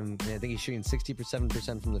points than him, and I think he's shooting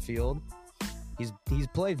 67% from the field. He's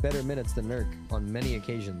played better minutes than Nurk on many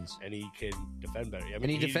occasions. And he can defend better. I mean,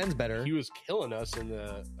 and he defends better. He was killing us in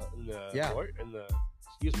the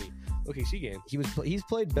OKC game. He's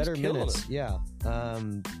played better minutes. Yeah.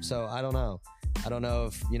 So I don't know. I don't know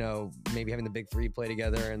if, maybe having the big three play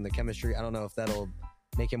together and the chemistry, I don't know if that'll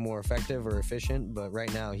make him more effective or efficient, but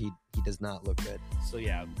right now he does not look good. So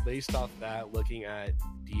yeah, based off that, looking at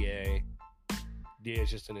DA is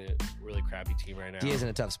just in a really crappy team right now. DA's in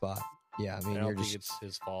a tough spot. Yeah, I mean, I don't think it's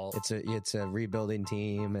his fault. It's a rebuilding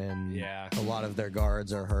team, and a lot of their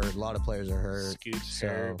guards are hurt. A lot of players are hurt.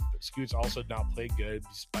 Scoot's also not played good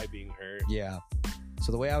despite being hurt. Yeah.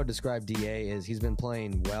 So the way I would describe DA is he's been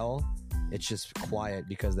playing well. It's just quiet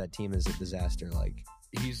because that team is a disaster. Like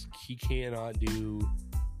he cannot do.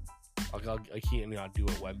 I cannot do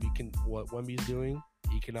what Wemby's doing.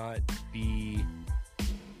 He cannot be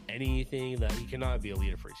anything that he cannot be a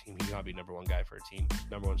leader for a team. He cannot be number one guy for a team,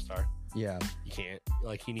 number one star. Yeah, you can't.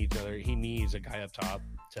 Like he needs a guy up top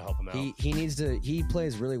to help him out. He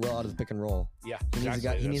plays really well out of the pick and roll. Yeah, he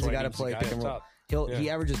needs a guy to play pick and roll. He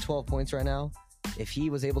averages 12 points right now. If he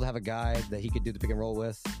was able to have a guy that he could do the pick and roll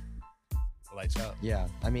with, lights up. Yeah,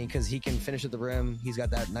 I mean, because he can finish at the rim. He's got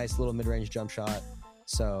that nice little mid-range jump shot.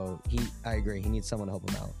 So I agree. He needs someone to help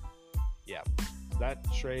him out. Yeah, that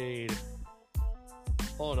trade.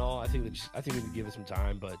 All in all, I think we can give it some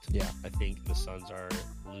time, but I think the Suns are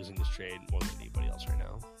losing this trade more than anybody else right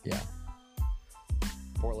now. Yeah,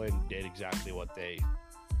 Portland did exactly what they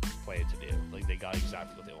planned to do. Like they got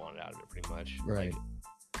exactly what they wanted out of it, pretty much. Right. Like,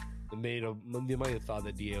 they might have thought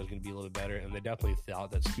that DA was going to be a little bit better, and they definitely thought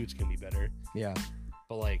that Scoot's going to be better. Yeah.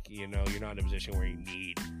 But like, you're not in a position where you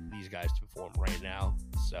need these guys to perform right now.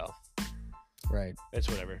 So, right, it's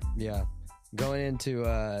whatever. Yeah. Going into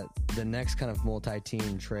the next kind of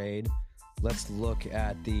multi-team trade, let's look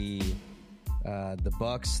at the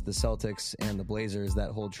Bucks, the Celtics, and the Blazers.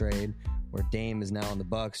 That whole trade, where Dame is now on the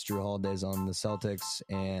Bucks, Drew Holiday's on the Celtics,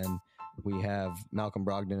 and we have Malcolm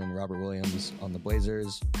Brogdon and Robert Williams on the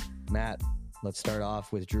Blazers. Matt, let's start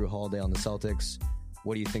off with Drew Holiday on the Celtics.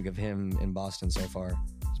 What do you think of him in Boston so far?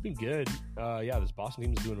 It's been good. This Boston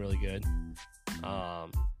team is doing really good.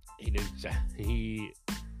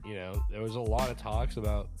 There was a lot of talks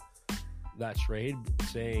about that trade,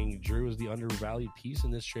 saying Drew is the undervalued piece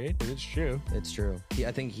in this trade, and it's true. It's true.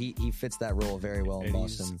 I think he fits that role very well in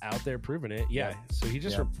Boston. He's out there proving it. Yeah. So he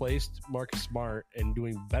just replaced Marcus Smart and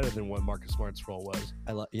doing better than what Marcus Smart's role was.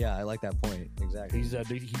 I like that point. Exactly. He's a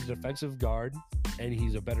defensive guard, and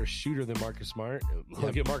he's a better shooter than Marcus Smart.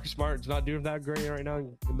 Look at Marcus Smart. It's not doing that great right now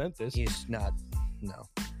in Memphis. He's not. No.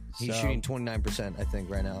 He's shooting 29%, I think,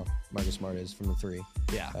 right now. Marcus Smart is from the three.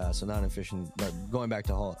 Yeah. So not efficient. But going back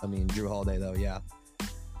to Drew Holiday, though, yeah.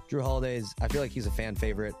 Drew Holiday's, I feel like he's a fan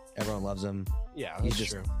favorite. Everyone loves him. Yeah, that's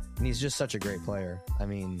true. And he's just such a great player. I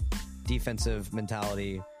mean, defensive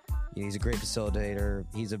mentality. He's a great facilitator.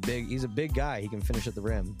 He's a big guy. He can finish at the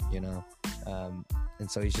rim,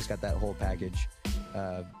 and so he's just got that whole package.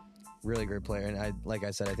 Really great player. And like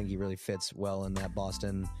I said, I think he really fits well in that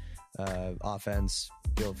Boston offense.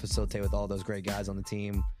 He'll facilitate with all those great guys on the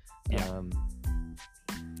team. Yeah.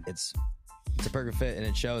 It's a perfect fit, and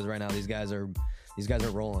it shows right now. These guys are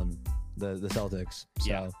rolling the Celtics.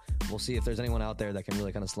 So we'll see if there's anyone out there that can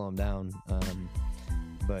really kind of slow them down.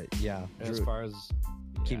 But yeah, Drew, as far as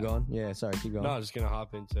keep going. Yeah, sorry, keep going. No, I was just gonna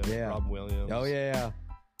hop into Rob Williams. Oh yeah.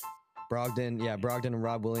 Brogdon and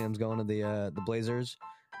Rob Williams going to the Blazers.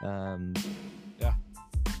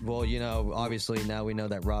 Well, obviously now we know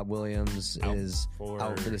that Rob Williams is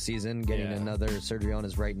out for the season, getting another surgery on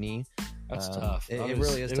his right knee. That's tough. It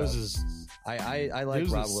really is tough. I like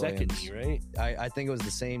Rob Williams. Second knee, right? I think it was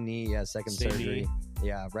the same knee. Yeah, second surgery. Knee.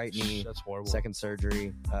 Yeah, right knee. That's horrible. Second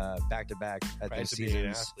surgery, back to back. I think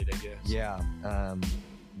seasons. Athlete, I guess. Yeah,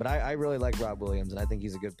 but I really like Rob Williams, and I think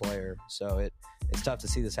he's a good player. So it's tough to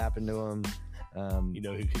see this happen to him. You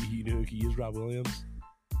know who he is, Rob Williams?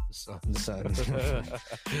 The Suns.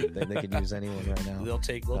 they could use anyone right now. They'll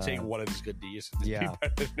take one of his good Ds. Yeah.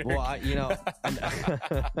 Well,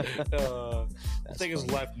 we'll take his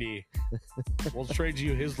left knee. We'll trade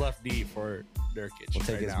you his left knee for Nurkic. We'll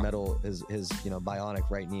take his bionic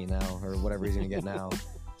right knee now, or whatever he's gonna get now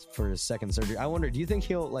for his second surgery. I wonder, do you think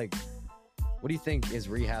he'll what do you think his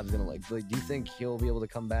rehab's gonna like? Do you think he'll be able to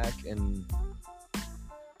come back? And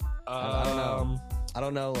I don't know. I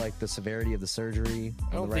don't know, like, the severity of the surgery.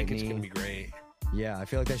 I don't think it's going to be great. Yeah, I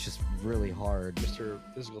feel like that's just really hard. Mr.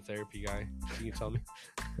 Physical Therapy guy, can you tell me?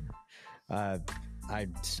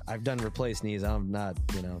 I've done replaced knees. I'm not,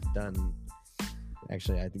 done.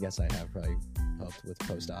 Actually, I guess I have probably helped with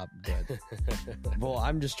post-op. But well,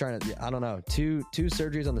 I'm just trying to. I don't know. Two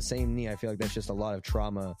surgeries on the same knee. I feel like that's just a lot of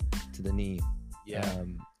trauma to the knee. Yeah,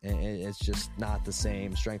 and it's just not the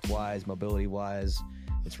same strength-wise, mobility-wise.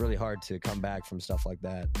 It's really hard to come back from stuff like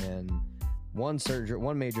that. And one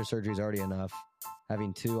major surgery is already enough.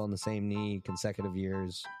 Having two on the same knee consecutive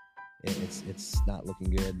years, it's not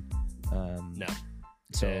looking good. No.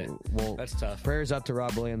 So that's tough. Prayers up to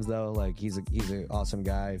Rob Williams though. Like he's an awesome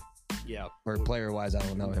guy. Yeah. Or player wise, I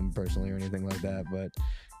don't know him personally or anything like that, but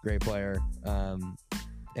great player.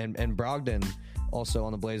 And Brogdon also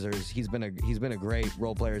on the Blazers. He's been a great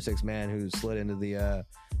role player, six man who slid into the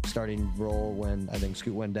starting role when I think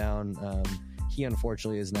Scoot went down. He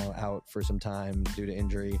unfortunately is now out for some time due to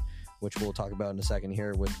injury, which we'll talk about in a second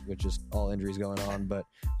here with just all injuries going on. But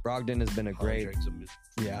Brogdon has been a great,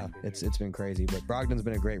 it's been crazy. But Brogdon's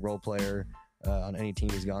been a great role player on any team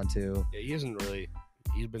he's gone to. Yeah, he hasn't really.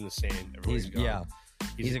 He's been the same everywhere he's gone. Yeah.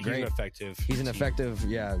 He's an effective,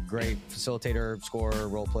 great facilitator, scorer,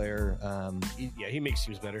 role player. He makes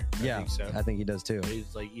teams better. I think he does too.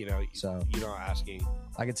 He's like, so you're not asking.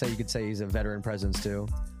 You could say he's a veteran presence too.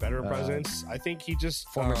 Veteran presence. I think he just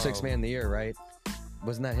former six man of the year, right?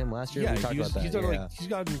 Wasn't that him last year? Yeah, we talked about that. He's done he's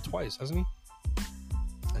gotten twice, hasn't he?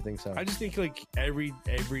 I think so. I just think like every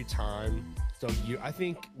time. So I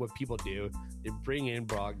think what people do, they bring in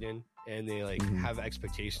Brogdon and they have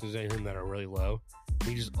expectations of him that are really low.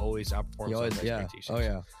 He just always outperforms those expectations. Oh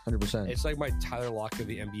yeah, 100%. It's like my Tyler Lockett of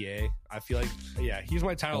the NBA. I feel like he's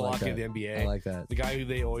my Tyler Lockett of the NBA. I like that. The guy who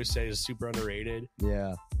they always say is super underrated.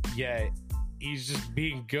 Yeah. Yeah, he's just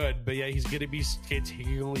being good, but he's gonna be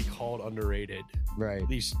continually called underrated. Right.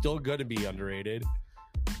 He's still gonna be underrated.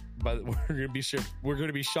 But we're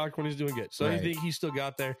gonna be shocked when he's doing good. So I think he's still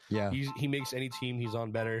got there. Yeah. He makes any team he's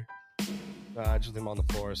on better. Just him on the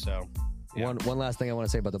floor. So one last thing I want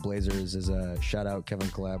to say about the Blazers is shout out Kevin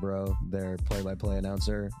Calabro, their play-by-play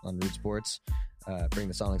announcer on Root Sports. Bring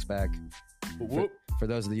the Sonics back. For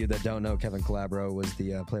those of you that don't know, Kevin Calabro was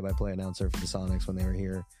the play-by-play announcer for the Sonics when they were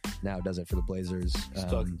here. Now does it for the Blazers.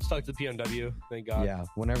 Stuck to PNW, thank God. Yeah,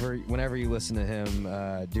 whenever you listen to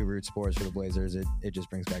him do Root Sports for the Blazers, it just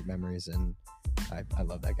brings back memories, and I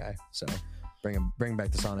love that guy. So bring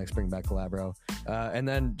back the Sonics, bring back Calabro. And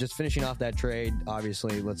then just finishing off that trade,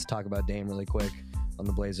 obviously, let's talk about Dame really quick on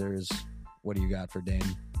the Blazers. What do you got for Dame?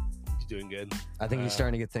 He's doing good. I think he's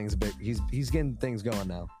starting to get things big. He's getting things going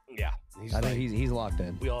now. Yeah. I think he's locked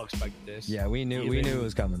in. We all expected this. Yeah, we knew it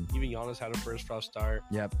was coming. Even Giannis had a first round start.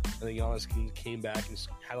 Yep. I think Giannis came back and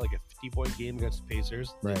had like a 50-point game against the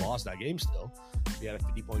Pacers. Right. They lost that game still. He had a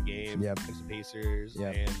 50-point game against the Pacers.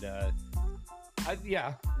 Yep. And I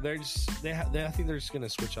think they're just gonna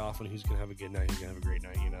switch off and who's gonna have a good night, who's gonna have a great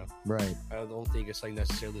night, Right. I don't think it's like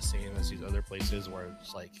necessarily the same as these other places where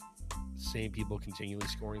it's like same people continually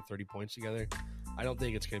scoring 30 points together. I don't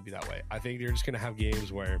think it's gonna be that way. I think they're just gonna have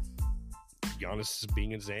games where Giannis is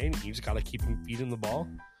being insane. You just gotta keep him feeding the ball.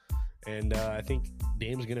 And I think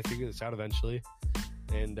Dame's gonna figure this out eventually.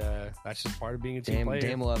 And that's just part of being a team player.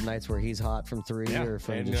 Dame will have nights where he's hot from three or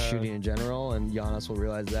from just shooting in general, and Giannis will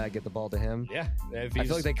realize that, get the ball to him. Yeah. I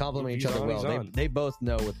feel like they complement each other well. They both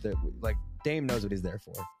know Dame knows what he's there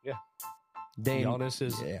for. Yeah. Giannis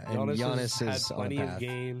has had plenty of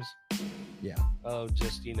games. Yeah. Of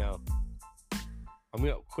just, I'm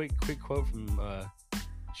going to quick quote from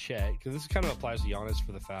Chet, because this kind of applies to Giannis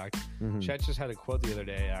for the fact. Chet just had a quote the other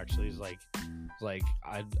day, actually. He's like,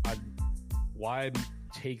 why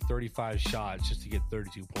take 35 shots just to get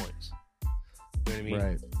 32 points? You know what I mean?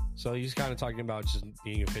 Right. So he's kind of talking about just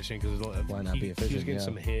being efficient, because why not be efficient? He was getting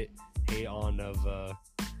some hate on of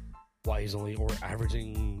why he's only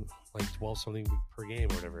averaging like 12 something per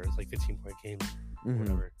game or whatever. It's like 15-point games or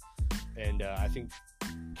whatever. And I think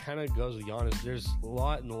kind of goes with Giannis. There's a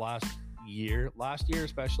lot in the last year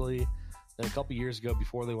especially, and a couple years ago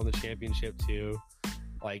before they won the championship too.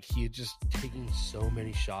 Like, he just taking so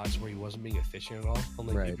many shots where he wasn't being efficient at all. I'm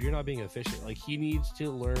like, if you're not being efficient, like, he needs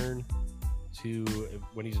to learn to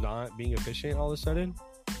when he's not being efficient all of a sudden,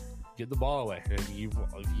 get the ball away. And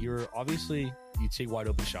you're obviously, you take wide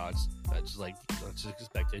open shots. That's just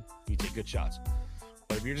expected. You take good shots.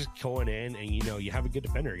 But if you're just going in and you have a good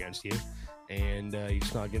defender against you, and you're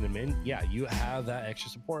just not getting them in, yeah, you have that extra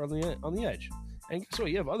support on the edge. And guess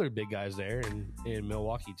what? You have other big guys there in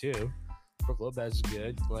Milwaukee too. Brook Lopez is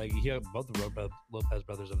good. Like, you have both the Lopez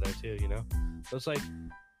brothers up there too. So it's like,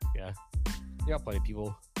 yeah, you got plenty of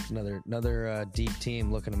people. Another deep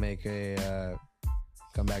team looking to make a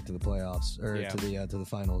come back to the playoffs or to the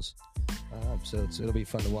finals. So it'll be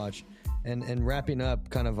fun to watch. And wrapping up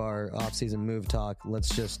kind of our offseason move talk, let's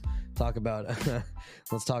just talk about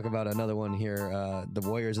another one here. The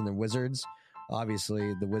Warriors and the Wizards.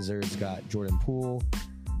 Obviously, the Wizards got Jordan Poole.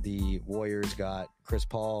 The Warriors got Chris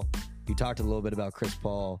Paul. You talked a little bit about Chris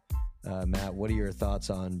Paul. Matt, what are your thoughts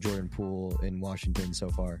on Jordan Poole in Washington so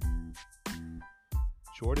far?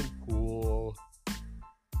 Jordan Poole,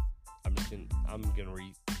 I'm gonna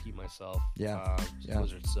repeat myself.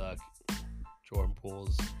 Wizards suck. Jordan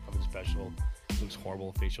Poole's something special. Looks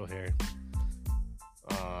horrible, facial hair.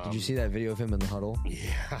 Did you see that video of him in the huddle?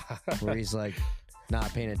 Yeah, where he's like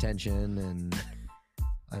not paying attention, and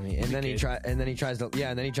then he tries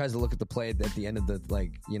to look at the play at the end of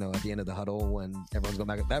the huddle when everyone's going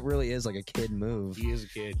back. That really is like a kid move. He is a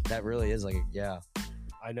kid. That really is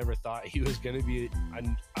I never thought he was going to be. I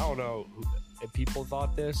don't know if people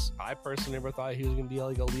thought this. I personally never thought he was going to be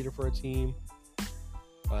like a leader for a team.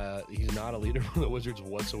 He's not a leader for the Wizards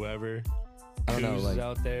whatsoever. I don't know. Kuz is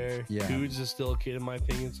out there. Yeah. Kuz is still a kid in my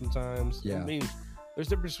opinion sometimes. Yeah. I mean, there's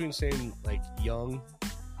a difference between saying like young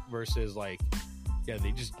versus like, yeah,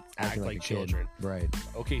 they just act like children. Right.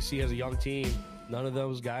 OKC has a young team. None of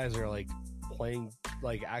those guys are like playing,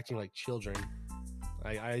 like acting like children.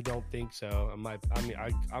 I don't think so.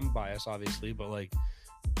 I'm biased, obviously, but like,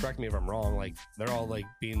 correct me if I'm wrong. Like, they're all like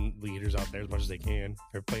being leaders out there as much as they can.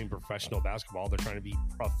 They're playing professional basketball. They're trying to be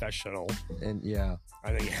professional. And yeah,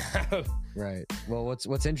 I think right. Well,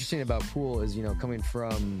 what's interesting about Poole is coming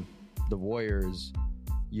from the Warriors,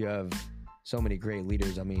 you have so many great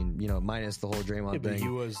leaders. I mean, minus the whole Draymond thing. He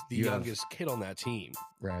was the youngest kid on that team.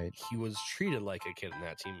 Right. He was treated like a kid in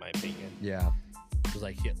that team, in my opinion. Yeah. It was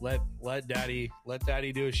like, let daddy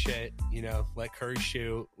do his shit. Let Curry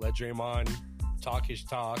shoot. Let Draymond talk his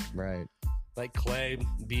talk. Right. Let Clay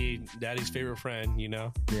be daddy's favorite friend.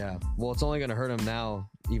 Yeah. Well, it's only going to hurt him now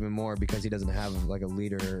even more because he doesn't have like a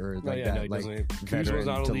leader or veteran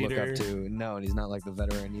to look up to. No, and he's not like the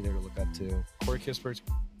veteran either to look up to. Corey Kispert's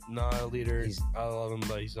not a leader. I love him,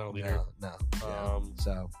 but he's not a leader. No.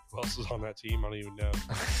 So who else is on that team? I don't even know.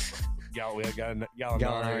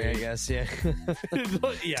 Gallinari, I guess. Yeah.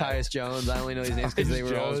 Yeah. Tyus Jones. I only know these names because they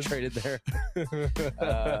were all traded there.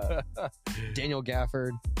 Daniel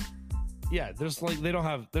Gafford. Yeah, there's no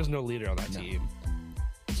leader on that team.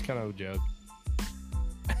 It's kind of a joke.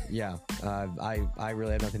 Yeah, I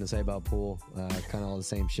really have nothing to say about Poole. Kind of all the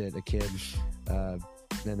same shit. A kid.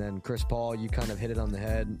 And then Chris Paul, you kind of hit it on the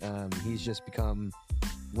head. He's just become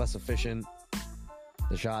less efficient.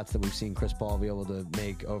 The shots that we've seen Chris Paul be able to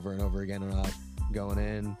make over and over again are not going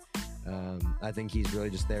in. I think he's really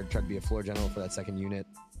just there to try to be a floor general for that second unit.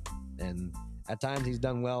 And at times he's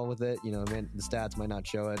done well with it. The stats might not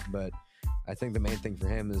show it, but I think the main thing for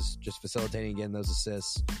him is just facilitating, getting those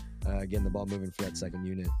assists, getting the ball moving for that second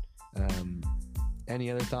unit.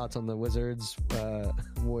 Any other thoughts on the Wizards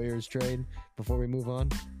Warriors trade before we move on?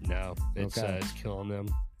 No, it's killing them.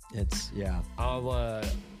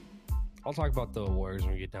 I'll talk about the Warriors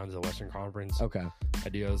when we get down to the Western Conference. Okay. I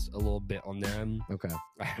do a little bit on them. Okay.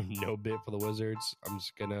 I have no bit for the Wizards. I'm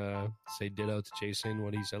just gonna say ditto to Jason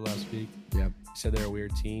what he said last week. Yep. He said they're a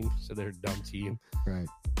weird team. He said they're a dumb team. Right.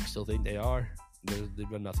 I still think they are. They've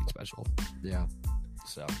done nothing special. Yeah.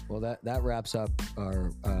 So well, that wraps up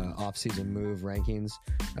our off-season move rankings,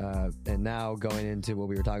 and now going into what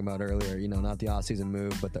we were talking about earlier. Not the off-season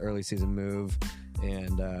move, but the early season move,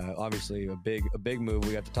 and obviously a big move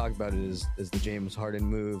we have to talk about is the James Harden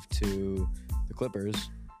move to the Clippers.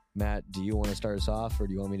 Matt, do you want to start us off, or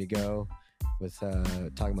do you want me to go with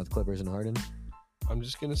talking about the Clippers and Harden? I'm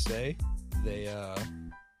just gonna say they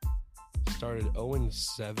started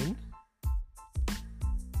 0-7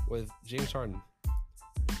 with James Harden.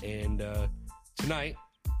 And tonight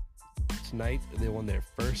they won their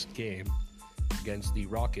first game against the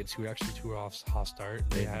Rockets, who are actually 2 off hot start.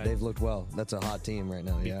 They've looked well. That's a hot team right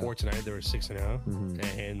now. Before tonight, they were 6-0,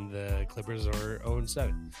 and the Clippers are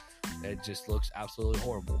 0-7. It just looks absolutely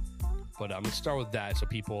horrible. But I'm gonna start with that, so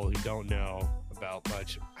people who don't know about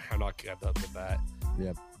much, I'm not gonna up with that.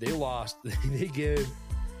 Yep. They lost. They give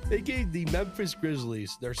They gave the Memphis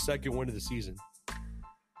Grizzlies their second win of the season.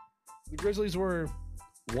 The Grizzlies were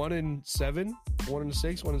 1-7, 1-6,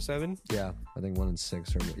 1-7. Yeah, I think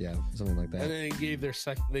 1-6 or yeah, something like that. And then they gave their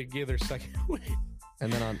second win.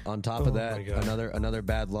 And then on top of that, another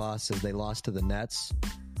bad loss is they lost to the Nets.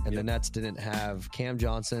 And the Nets didn't have Cam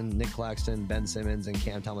Johnson, Nick Claxton, Ben Simmons, and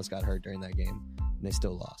Cam Thomas got hurt during that game. And they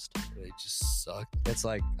still lost. They just sucked. It's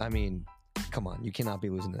like, I mean, come on, you cannot be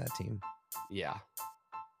losing to that team. Yeah.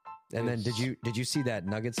 And then did you see that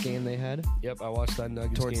Nuggets game they had? Yep, I watched that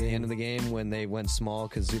Nuggets towards game. The end of the game when they went small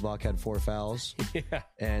because Zubac had 4 fouls. Yeah.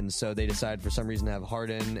 And so they decided for some reason to have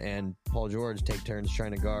Harden and Paul George take turns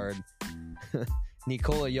trying to guard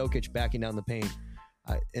Nikola Jokic backing down the paint.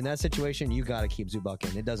 In that situation, you got to keep Zubac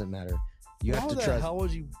in. It doesn't matter. You have to trust. How the hell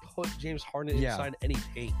would you put James Harden inside any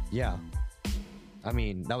paint? Yeah. I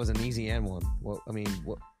mean, that was an easy and one. Well, I mean,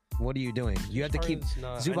 what are you doing? You have to keep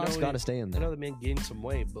Zubac's got to stay in there. I know the man gained some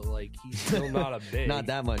weight, but like he's still not a big. Not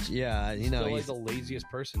that much. Yeah, you know, he's like the laziest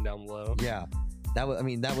person down below. Yeah, that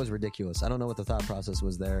was ridiculous. I don't know what the thought process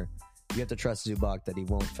was there. You have to trust Zubac that he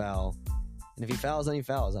won't foul, and if he fouls, then he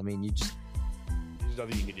fouls. I mean, there's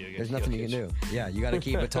nothing you can do. There's nothing you can do. Yeah, you got to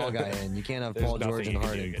keep a tall guy in. You can't have Paul George and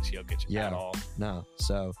Harden against Jokic at all. No,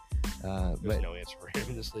 so there's no answer for him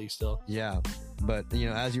in this league still. Yeah, but you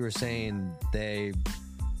know, as you were saying, they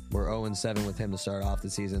were 0-7 with him to start off the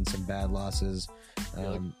season. Some bad losses.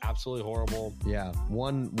 Absolutely horrible. Yeah.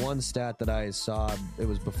 One stat that I saw, it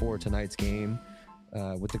was before tonight's game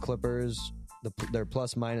with the Clippers. Their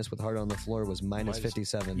plus minus with Harden on the floor was minus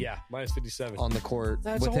 57. Yeah, minus 57 on the court.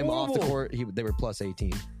 That's with him horrible. Off the court, they were plus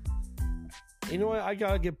 18. You know what? I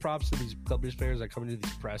gotta give props to these Clippers players that come into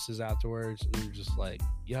these presses afterwards, and they're just like,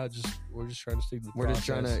 we're just trying to stick to the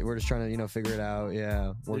process. We're just trying to figure it out.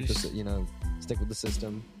 Yeah, stick with the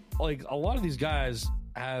system. Like a lot of these guys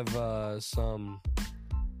have some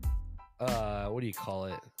what do you call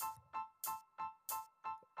it?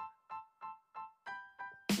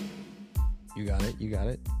 You got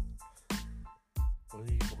it. What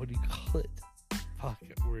do you call it? Fuck,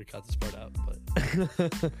 we're gonna cut this part out, but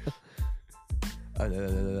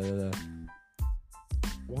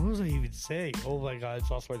what was I even saying? Oh my god,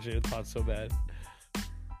 I lost my train of thought so bad. I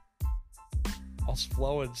was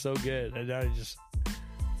flowing so good, and now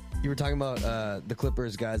You were talking about the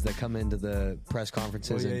Clippers guys that come into the press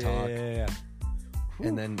conferences and talk. Yeah.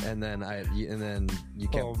 And then you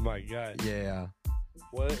kept. Oh my god. Yeah.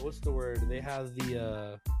 What's the word? They have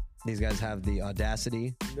the. These guys have the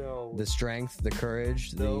audacity. No. The strength, the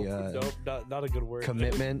courage. Nope, not a good word.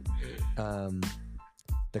 Commitment.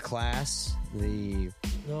 The class.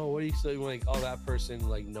 No, what do you say? Like, that person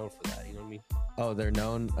like known for that. You know what I mean? Oh, they're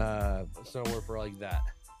known. It's not a word for like that.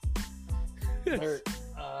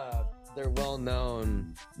 They're well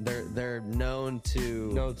known. They're known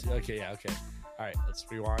to. Okay, yeah, okay. All right, let's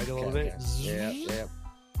rewind a little bit. Okay. Yeah.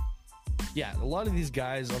 Yeah, a lot of these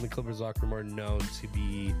guys on the Clippers locker room are known to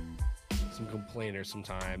be some complainers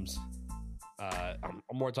sometimes. I'm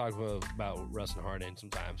more talking about Russ and Harden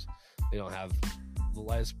sometimes. They don't have the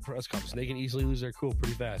last press conference. They can easily lose their cool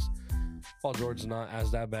pretty fast. Paul George is not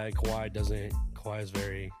as that bad. Kawhi doesn't. Kawhi is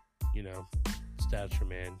very, stature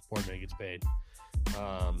man. Poor man gets paid.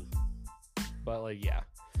 But like, yeah,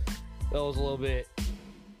 that was a little bit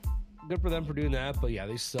good for them for doing that. But yeah,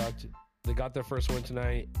 they sucked. They got their first win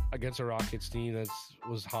tonight against a Rockets team that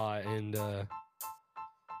was hot, and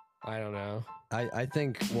I don't know. I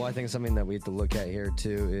think something that we have to look at here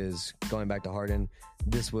too is going back to Harden.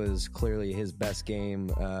 This was clearly his best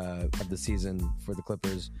game of the season for the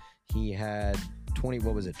Clippers. He had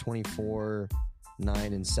 24,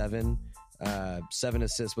 9, and 7. 7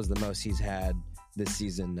 assists was the most he's had this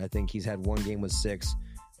season. I think he's had one game with 6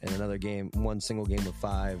 and one single game with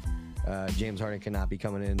 5. James Harden cannot be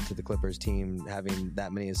coming into the Clippers team having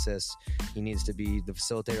that many assists. He needs to be the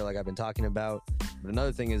facilitator like I've been talking about. But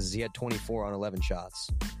another thing is he had 24 on 11 shots.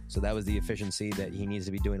 So that was the efficiency that he needs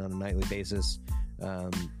to be doing on a nightly basis. I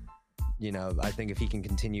think if he can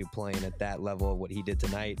continue playing at that level of what he did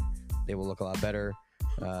tonight, they will look a lot better.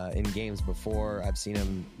 In games before, I've seen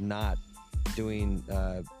him not doing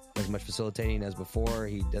as much facilitating as before.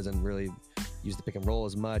 He doesn't really use the pick and roll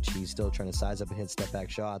as much. He's still trying to size up and hit step back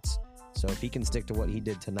shots. So if he can stick to what he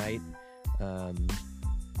did tonight,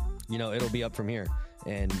 it'll be up from here.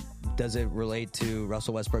 And does it relate to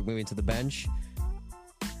Russell Westbrook moving to the bench?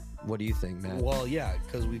 What do you think, Matt? Well, yeah,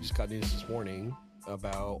 because we just got news this morning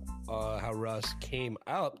about how Russ came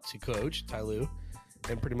up to coach Ty Lue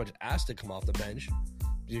and pretty much asked to come off the bench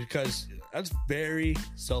because that's very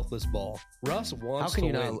selfless ball. Russ wants to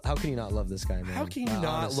win. How can you not love this guy, man? How can you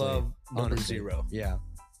not love number 0? Yeah.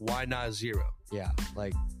 Why not 0? Yeah,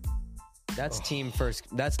 like that's team first.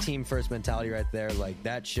 That's team first mentality right there. Like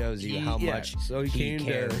that shows you how much so he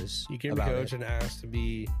cares. He came to coach and asked to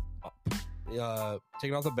be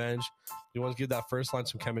taken off the bench. He wants to give that first line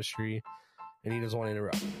some chemistry, and he doesn't want to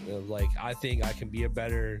interrupt. Like, I think I can be a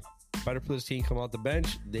better for this team. Come off the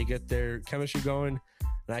bench, they get their chemistry going,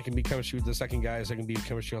 and I can be chemistry with the second guys. I can be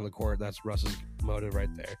chemistry on the court. That's Russ's motive right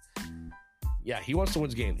there. Yeah, he wants to win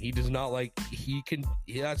his game. He does not like.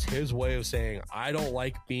 That's his way of saying, I don't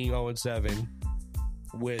like being 0-7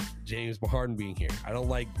 with James Harden being here. I don't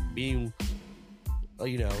like being,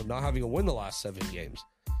 not having a win the last 7 games.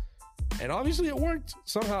 And obviously it worked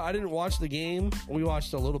somehow. I didn't watch the game. We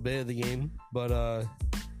watched a little bit of the game, but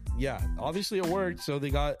yeah, obviously it worked. So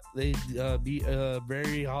they beat a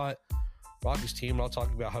very hot Rockets team. And I'll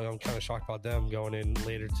talk about how I'm kind of shocked about them going in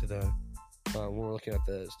later to the when we're looking at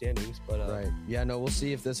the standings. But right, yeah, no, we'll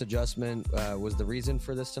see if this adjustment was the reason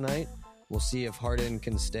for this tonight. We'll see if Harden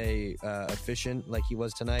can stay efficient like he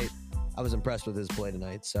was tonight. I was impressed with his play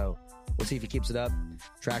tonight, so we'll see if he keeps it up.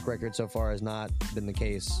 Track record so far has not been the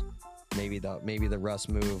case. Maybe the Russ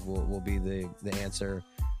move will be the answer.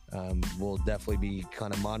 We'll definitely be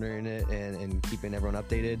kind of monitoring it and keeping everyone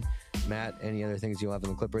updated. Matt, any other things you'll have in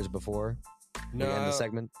the Clippers before we end the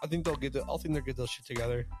segment? I think they'll get those shit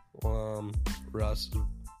together. Russ,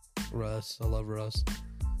 I love Russ.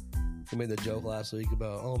 He made the joke last week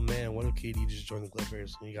about, oh man, what if KD just joined the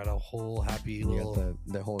Clippers and you got a whole happy little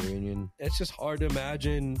the whole reunion. It's just hard to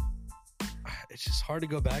imagine. It's just hard to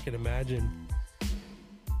go back and imagine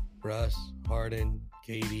Russ, Harden,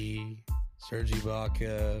 KD, Serge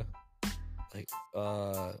Ibaka,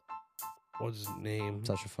 what's his name?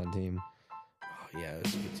 Such a fun team. Oh yeah,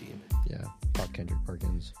 it's a good team. Yeah, fuck Kendrick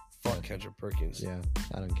Perkins. Fuck Kendrick Perkins. Yeah,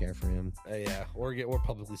 I don't care for him. Yeah, we're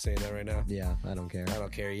publicly saying that right now. Yeah, I don't care. I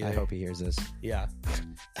don't care either. I hope he hears this. Yeah.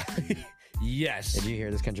 Yes. If you hear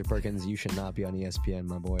this, Kendrick Perkins, you should not be on ESPN,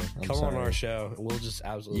 my boy. Come on our show. We'll just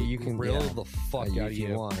absolutely grill the fuck out of you. If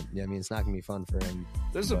you want. Yeah, I mean, it's not going to be fun for him.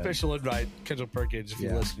 This is official invite, Kendrick Perkins, if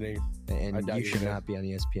you're listening. And you should not be on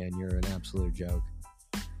ESPN. You're an absolute joke.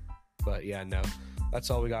 But yeah, no. That's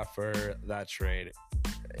all we got for that trade.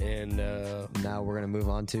 And now we're going to move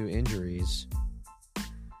on to injuries.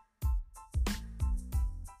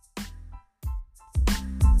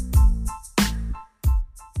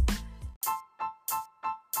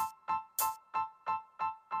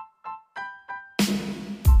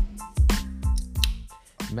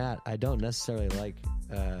 Matt, I don't necessarily like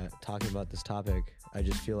talking about this topic. I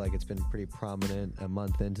just feel like it's been pretty prominent a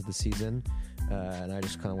month into the season, and I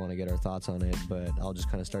just kind of want to get our thoughts on it, but I'll just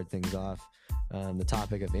kind of start things off. The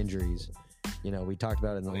topic of injuries. We talked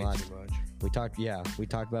about it in the last. We talked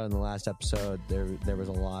about it in the last episode. There was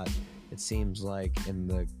a lot. It seems like in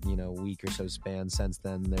the week or so span since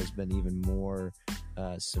then, there's been even more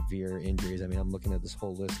severe injuries. I mean, I'm looking at this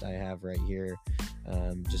whole list I have right here.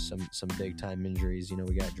 Just some big time injuries.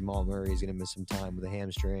 We got Jamal Murray's going to miss some time with a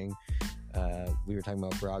hamstring. We were talking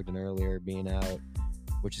about Brogdon earlier being out,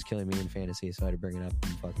 which is killing me in fantasy, so I had to bring it up.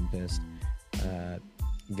 I'm fucking pissed.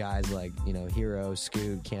 Guys like, Hero,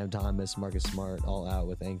 Scoot, Cam Thomas, Marcus Smart, all out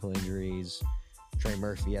with ankle injuries. Trey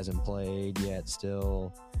Murphy hasn't played yet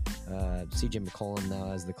still. CJ McCollum now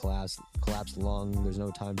has the collapsed lung. There's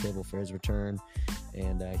no timetable for his return.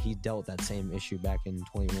 And he dealt that same issue back in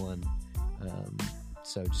 21.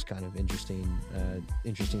 So just kind of interesting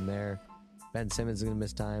there. Ben Simmons is going to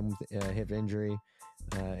miss time with a hip injury.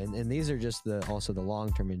 And these are just also the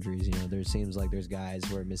long-term injuries. There seems like there's guys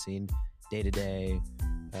who are missing day-to-day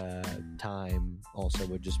time, also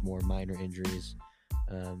with just more minor injuries.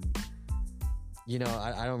 I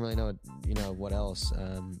don't really know, what else.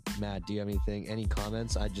 Matt, do you have any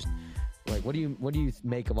comments? I just what do you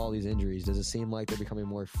make of all these injuries? Does it seem like they're becoming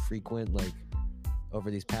more frequent, like over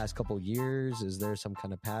these past couple years? Is there some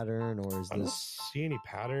kind of pattern, or is this? I don't see any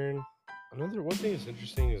pattern. One thing that's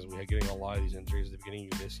interesting is we are getting a lot of these injuries at the beginning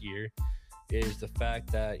of this year. Is the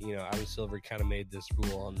fact that Adam Silver kind of made this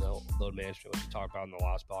rule on the load management, which we talked about in the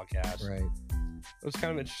last podcast. Right. It was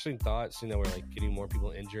kind of an interesting thought, seeing that we're getting more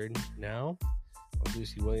people injured now.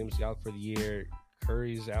 Lucy Williams is out for the year.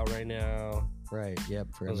 Curry's out right now. Right. Yep.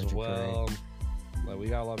 For as well. Curry. We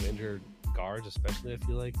got a lot of injured guards, especially. I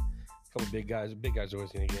feel like a couple big guys. Big guys are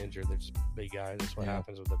always going to get injured. They're just big guys. That's what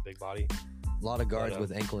happens with a big body. A lot of guards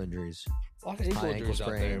with ankle injuries. A lot of ankle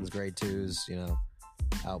sprains, grade 2s.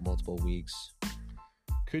 Out multiple weeks.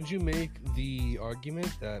 Could you make the argument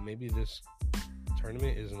that maybe this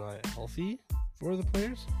tournament is not healthy for the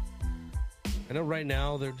players? I know right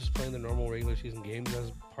now they're just playing the normal regular season games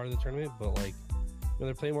as part of the tournament, but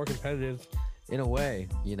they're playing more competitive. in a way,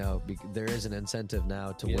 there is an incentive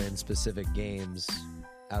now to win specific games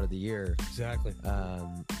out of the year. Exactly.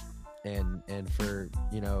 And for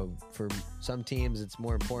for some teams, it's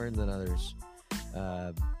more important than others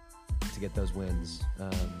to get those wins.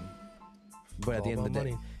 But at the end of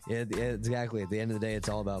the day, exactly. At the end of the day, it's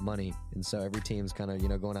all about money, and so every team's kind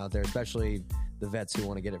of going out there, especially the vets who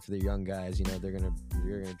want to get it for their young guys. They're gonna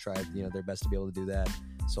try their best to be able to do that.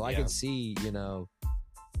 So I could see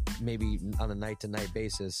maybe on a night-to-night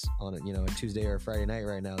basis on a Tuesday or a Friday night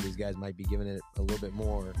right now, these guys might be giving it a little bit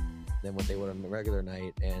more than what they would on a regular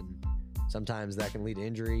night, and sometimes that can lead to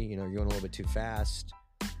injury. You're going a little bit too fast,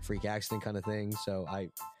 freak accident kind of thing. So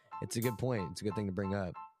it's a good point. It's a good thing to bring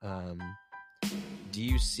up. Do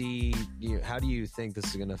you see? How do you think this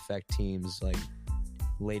is going to affect teams like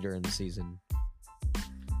later in the season?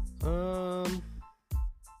 I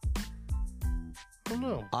don't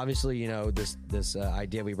know. Obviously, this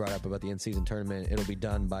idea we brought up about the in-season tournament, it'll be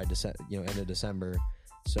done by end of December.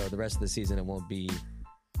 So the rest of the season, it won't be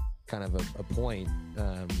kind of a point.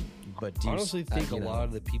 But do I honestly think a lot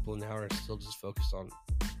of the people now are still just focused on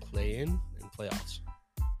play-in and playoffs.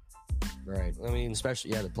 Right. I mean,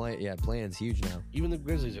 especially play-in's huge now. Even the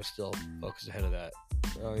Grizzlies are still focused ahead of that.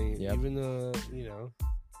 I mean, even the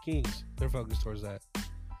Kings, they're focused towards that.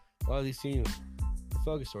 A lot of these teams are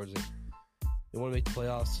focused towards it. They want to make the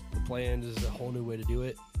playoffs. The play-in is a whole new way to do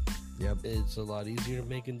it. Yep. It's a lot easier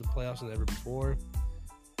making the playoffs than ever before.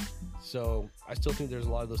 So I still think there's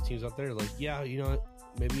a lot of those teams out there like,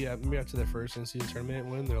 maybe after their first in-season tournament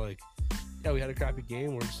win, they're like, we had a crappy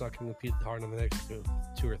game. We're just not going to compete hard in the next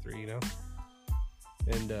two or three,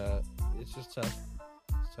 And it's just tough.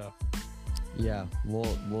 It's tough. Yeah,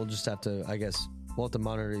 we'll just have to, I guess, we'll have to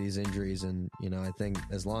monitor these injuries. And, I think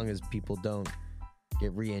as long as people don't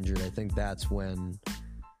get re-injured, I think that's when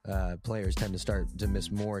players tend to start to miss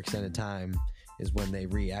more extended time is when they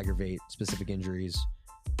re-aggravate specific injuries.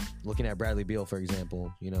 Looking at Bradley Beal, for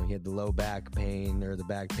example, he had the low back pain or the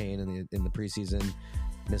back pain in the preseason,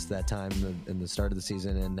 missed that time in the start of the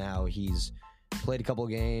season, and now he's played a couple of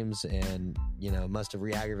games and must have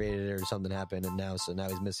re-aggravated it or something happened, and now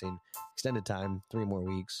he's missing extended time, 3 more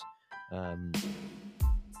weeks.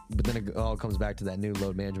 But then it all comes back to that new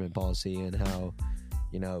load management policy and how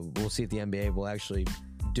we'll see if the NBA will actually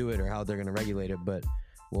do it or how they're going to regulate it, but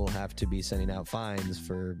we'll have to be sending out fines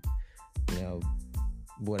for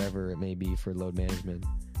whatever it may be for load management.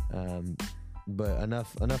 But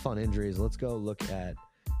enough on injuries. Let's go look at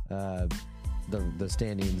the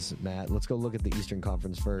standings, Matt. Let's go look at the Eastern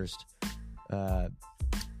Conference first.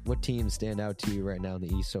 What teams stand out to you right now in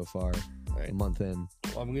the East so far, a month in?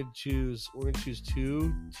 Well, we're going to choose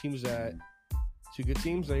 2 good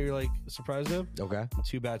teams that you're surprised of. Okay. And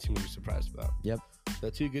 2 bad teams you're surprised about. Yep.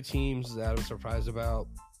 The 2 good teams that I'm surprised about,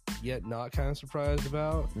 yet not kind of surprised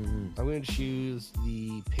about. Mm-hmm. I'm going to choose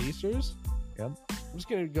the Pacers. Yep. I'm just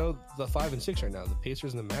going to go the 5 and 6 right now. The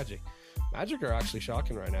Pacers and the Magic. Magic are actually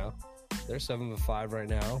shocking right now. They're 7-5 right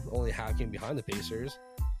now, only half game behind the Pacers,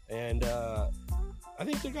 and I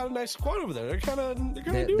think they got a nice squad over there. They're kind of doing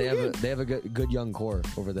good. They have a good young core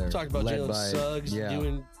over there. Talked about Jalen Suggs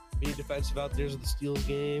being defensive out there in the steals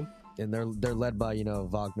game, and they're led by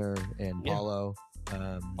Wagner and Paulo.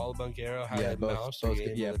 Paulo Banchero had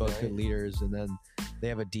both good leaders, and then they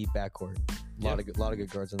have a deep backcourt. A lot of good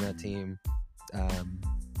guards on that team.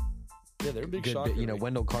 They're a big shocker.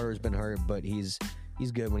 Wendell Carter's been hurt, but he's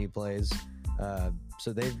good when he plays.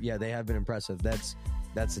 So they have been impressive. That's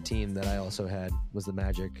the team that I also had was the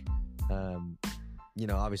Magic.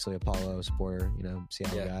 Obviously Apollo supporter,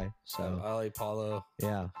 Seattle guy. So I like Paulo.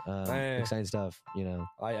 Yeah, exciting stuff.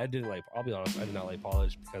 I didn't like. I'll be honest, I did not like Paulo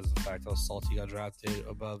just because of the fact how Salty got drafted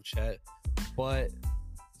above Chet, but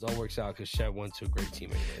it all works out because Chet went to a great team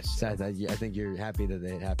anyways. So. I think you're happy that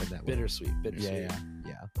it happened that way. Bittersweet. Yeah.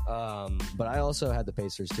 But I also had the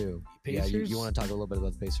Pacers too. Pacers? Yeah, you want to talk a little bit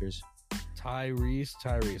about the Pacers?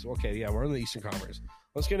 Tyrese. Okay, yeah, we're in the Eastern Conference.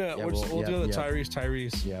 We'll do the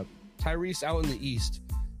Tyrese. Yep. Tyrese out in the East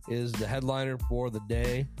is the headliner for the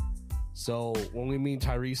day. So when we mean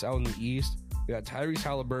Tyrese out in the East, we got Tyrese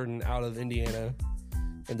Halliburton out of Indiana,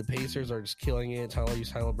 and the Pacers are just killing it. Tyrese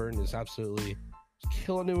Halliburton is absolutely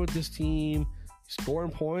killing it with this team. He's scoring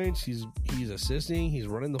points. He's assisting. He's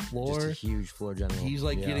running the floor. Just a huge floor general. He's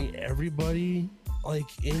getting everybody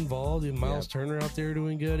involved. And Miles Turner out there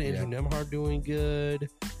doing good. Andrew Nembhard doing good.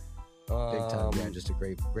 Big time. Yeah, just a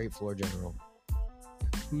great floor general.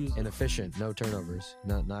 And efficient. No turnovers.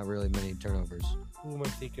 Not really many turnovers. Who am I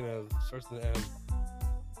thinking of? Starts with an M.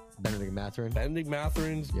 Benedict Mathurin. Benedict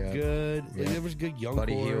Matherin's good. There was good young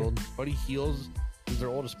Buddy core. Hield. Buddy Hield is their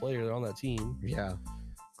oldest player. They're on that team. Yeah.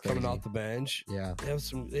 coming off the bench. Yeah, They have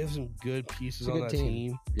some good pieces It's a on good that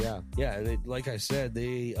team. Yeah, Yeah, and like I said,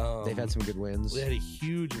 they've had some good wins. They had a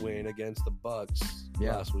huge win against the Bucks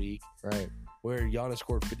last week, right? Where Giannis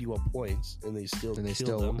scored 51 points, and they still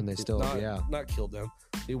not killed them.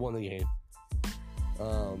 They won the game.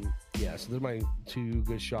 So they're my two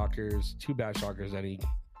good shockers, two bad shockers.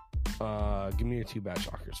 Give me your two bad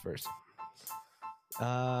shockers first.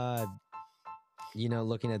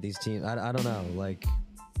 Looking at these teams, I don't know. Like,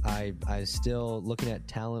 I still looking at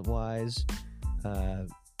talent wise, the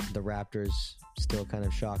Raptors still kind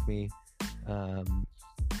of shock me,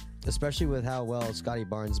 especially with how well Scotty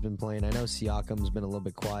Barnes has been playing. I know Siakam's been a little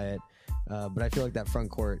bit quiet, but I feel like that front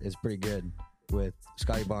court is pretty good with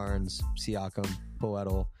Scotty Barnes, Siakam,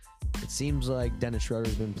 Poeltl. It seems like Dennis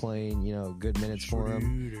Schroeder's been playing, good minutes for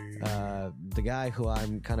him. The guy who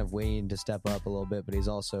I'm kind of waiting to step up a little bit, but he's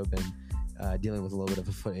also been dealing with a little bit of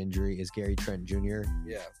a foot injury, is Gary Trent Jr.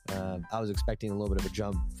 Yeah. I was expecting a little bit of a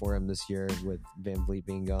jump for him this year with Van Vliet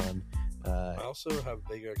being gone. I also have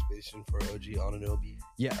bigger expectation for OG Anunoby.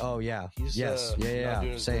 Yeah. Oh, yeah. He's, yes. not Yeah.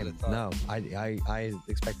 doing as Same. good as I No, I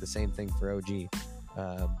expect the same thing for OG.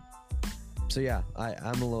 So yeah,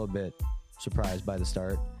 I'm a little bit surprised by the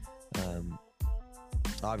start.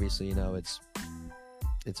 Obviously,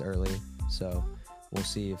 it's early, so we'll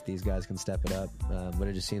see if these guys can step it up. But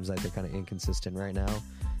it just seems like they're kind of inconsistent right now.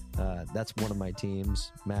 That's one of my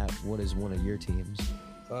teams. Matt, what is one of your teams?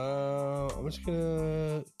 I'm just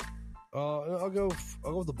gonna. I'll go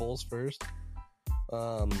with the Bulls first.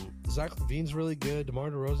 Zach LaVine's really good.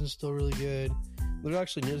 DeMar DeRozan's still really good. There's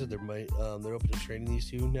actually news that they're open to trading these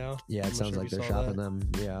two now. Yeah, it sounds like they're shopping them.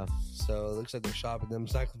 Yeah. So it looks like they're shopping them.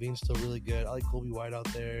 Zach LaVine's still really good. I like Kobe White out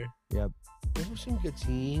there. Yep. They've some good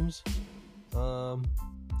teams. They're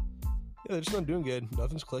just not doing good.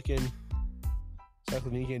 Nothing's clicking. Zach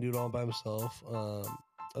LaVine can't do it all by himself. Other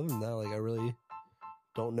than that, I really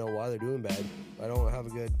don't know why they're doing bad. I don't have a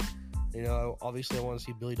good, obviously I want to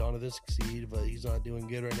see Billy Donovan succeed, but he's not doing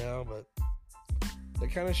good right now. But they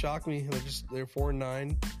kind of shock me. They're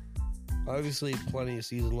 4-9. Obviously, plenty of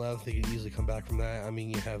season left. They could easily come back from that. I mean,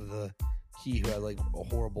 you have the Heat who had a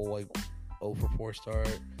horrible 0-for-4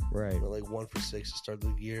 start, right? 1 for 6 to start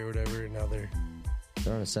the year or whatever. And now they're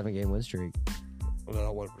on a 7-game win streak. Well,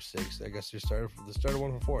 not 1 for 6. I guess they started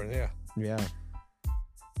 1 for 4. Yeah.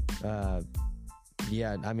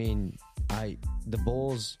 Yeah. I mean, the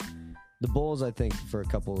Bulls. I think for a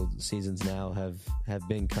couple of seasons now have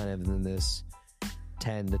been kind of in this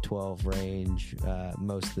 10 to 12 range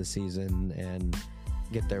most of the season and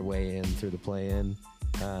get their way in through the play-in.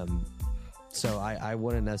 So I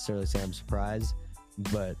wouldn't necessarily say I'm surprised,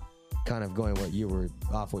 but kind of going what you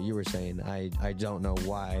were saying, I don't know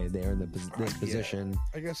why they're in this position.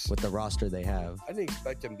 I guess with the roster they have. I didn't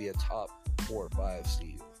expect them to be a top 4 or 5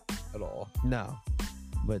 seed at all. No,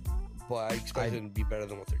 but I expect them to be better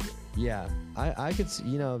than what they're doing. Yeah, I could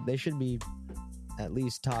see, they should be at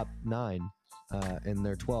least top 9. In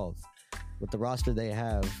their 12th. With the roster they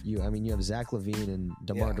have, you have Zach LaVine and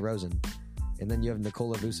DeMar DeRozan, and then you have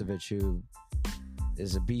Nikola Vucevic, who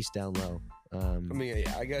is a beast down low.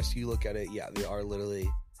 I guess you look at it, they are literally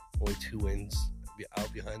only 2 wins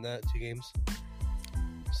out behind that, 2 games.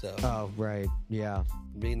 So. Oh, right, yeah.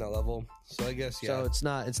 Being that level, so I guess So it's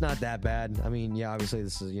not that bad. I mean, obviously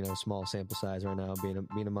this is small sample size right now,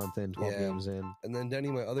 being a month in, 12 games in. And then Denny,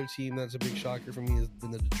 my other team that's a big shocker for me has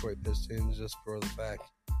been the Detroit Pistons, just for the fact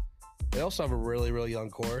they also have a really, really young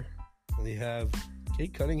core. And they have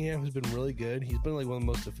Cade Cunningham, who's been really good. He's been one of the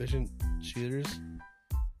most efficient shooters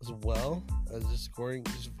as well as just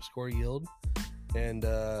score yield. And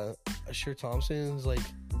Asher Thompson is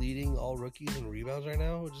leading all rookies in rebounds right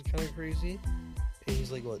now, which is kind of crazy. And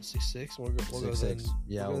he's 6'6". We'll 6'6".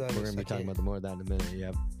 Yeah, we're gonna be talking about more of that in a minute.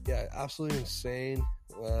 Yep. Yeah, absolutely insane.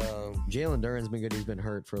 Jalen Duren's been good. He's been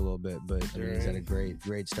hurt for a little bit, but he's had a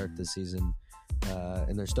great start this season.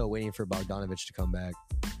 And they're still waiting for Bogdanovich to come back.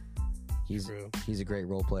 He's a great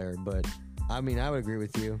role player, but I would agree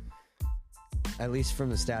with you. At least from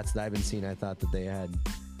the stats that I've been seeing, I thought that they had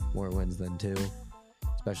more wins than 2,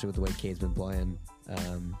 especially with the way Cade's been playing.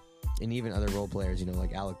 And even other role players,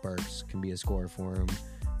 like Alec Burks can be a scorer for him.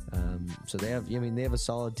 So they have a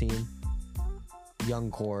solid team, young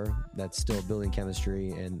core that's still building chemistry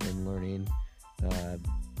and learning.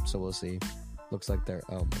 So we'll see. Looks like they're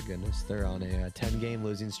on a 10-game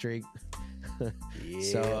losing streak.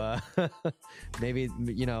 So maybe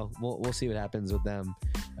we'll see what happens with them.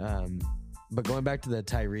 But going back to the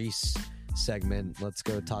Tyrese segment, let's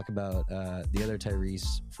go talk about the other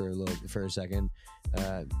Tyrese for a second.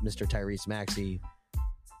 Mr. Tyrese Maxey.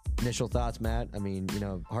 Initial thoughts, Matt?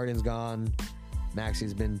 Harden's gone.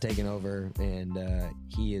 Maxi's been taking over, and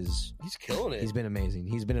he's killing it. He's been amazing.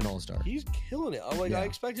 He's been an all-star. He's killing it. I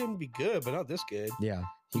expected him to be good, but not this good. Yeah.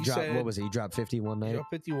 He dropped, what was it? He dropped 50 one night? He dropped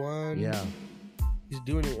 51. Yeah. He's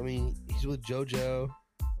doing it. I mean, he's with JoJo.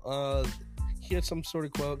 He had some sort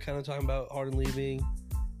of quote kind of talking about Harden leaving.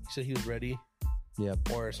 He said he was ready.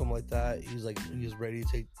 Yep. Or something like that. He was ready to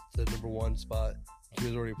take the number 1 spot. He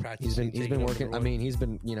was already practicing. He's been working. I mean, he's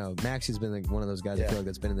been, Maxi's been like one of those guys I feel like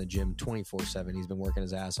that's been in the gym 24/7. He's been working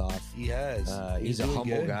his ass off. He has. He's a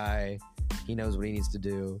humble guy. He knows what he needs to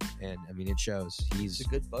do, and I mean, it shows. He's a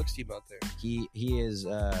good Bucks team out there. He has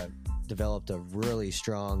developed a really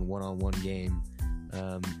strong one-on-one game.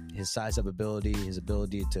 His size-up ability, his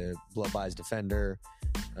ability to blow by his defender,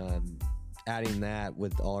 adding that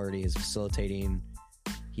with already his facilitating.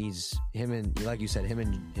 Him and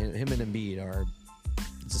Embiid are.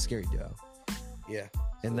 It's a scary duo. Yeah,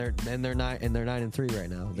 and they're 9-3 right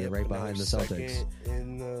now. They're right behind the Celtics,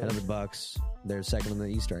 head of the Bucks. They're second in the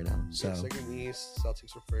East right now. So second in the East,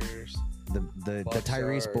 Celtics are first. The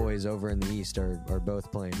Tyrese boys over in the East are both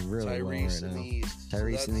playing really well right now.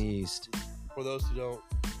 Tyrese in the East. For those who don't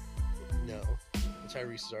know, the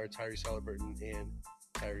Tyreses are Tyrese Halliburton and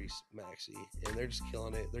Tyrese Maxey, and they're just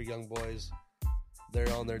killing it. They're young boys. They're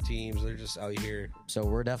on their teams. They're just out here. So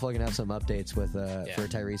we're definitely gonna have some updates with for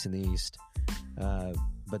Tyrese in the East.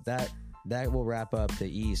 But that will wrap up the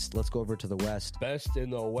East. Let's go over to the West. Best in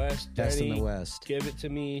the West. Best Denny, in the West. Give it to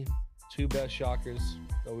me. 2 best shockers.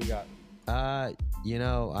 What we got? One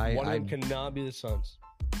of them cannot be the Suns.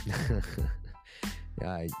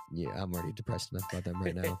 I'm already depressed enough about them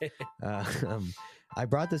right now. I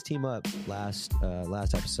brought this team up last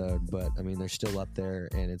episode, but I mean they're still up there,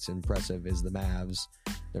 and it's impressive. Is the Mavs?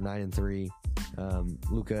 They're 9-3.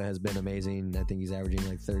 Luka has been amazing. I think he's averaging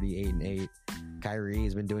like 38 and 8. Kyrie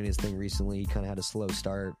has been doing his thing recently. He kind of had a slow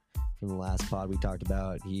start from the last pod we talked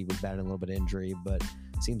about. He was battling a little bit of injury, but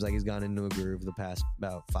seems like he's gone into a groove the past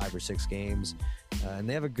about 5 or 6 games. And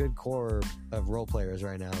they have a good core of role players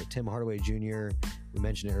right now. Tim Hardaway Jr., we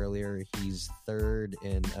mentioned it earlier. He's 3rd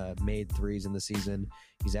in made threes in the season.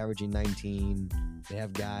 He's averaging 19. They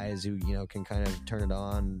have guys who, can kind of turn it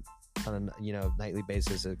on a, nightly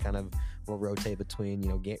basis. It kind of will rotate between,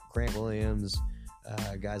 Grant Williams,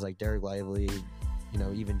 guys like Derek Lively,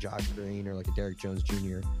 even Josh Green or like a Derek Jones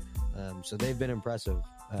Jr. So they've been impressive.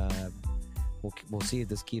 We'll see if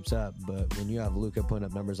this keeps up, but when you have Luka putting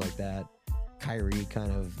up numbers like that, Kyrie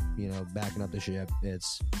kind of, backing up the ship,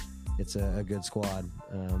 it's a good squad.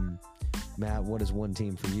 Matt, what is one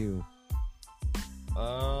team for you?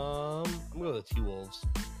 I'm going with the T-Wolves.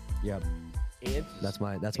 Yep. That's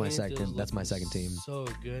my second team. So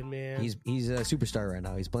good, man. He's a superstar right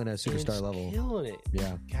now. He's playing at a superstar level. Killing it.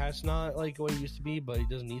 Yeah. Cat's not like what he used to be, but he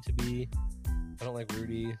doesn't need to be. I don't like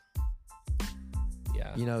Rudy.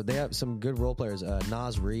 Yeah. They have some good role players.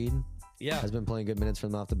 Naz Reid has been playing good minutes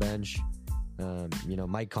from off the bench.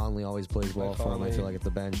 Mike Conley always plays well for him, I feel like, at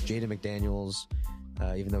the bench. Jaden McDaniels,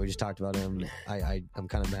 even though we just talked about him, I'm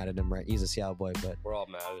kind of mad at him, right? He's a Seattle boy, but we're all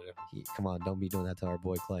mad at him. Come on, don't be doing that to our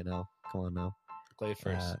boy Clay now. Come on now. Clay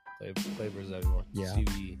first. Clay versus everyone. Yeah.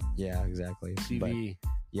 CV. Yeah, exactly. CV.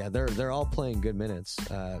 But, they're all playing good minutes,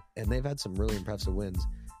 and they've had some really impressive wins.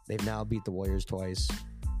 They've now beat the Warriors twice.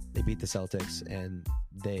 They beat the Celtics, and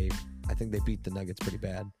I think they beat the Nuggets pretty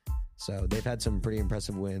bad. So they've had some pretty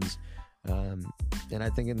impressive wins. And I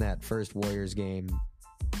think in that first Warriors game,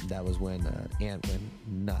 that was when Ant went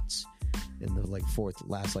nuts in the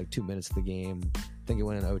last 2 minutes of the game. I think it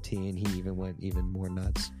went in OT, and he even went even more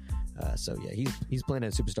nuts. So yeah, he's playing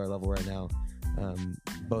at a superstar level right now.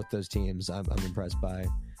 Both those teams, I'm impressed by.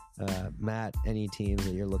 Matt, any teams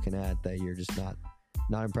that you're looking at that you're just not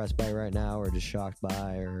impressed by right now, or just shocked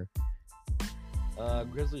by, or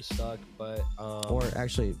Grizzlies suck, but or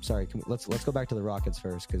actually, sorry, let's go back to the Rockets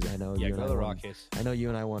first, because I know Rockets. I know you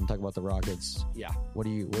and I want to talk about the Rockets. Yeah. What do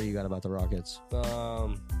you got about the Rockets?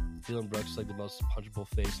 Dillon Brooks is like the most punchable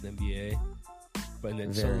face in the NBA, but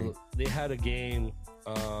then so they had a game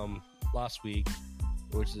last week,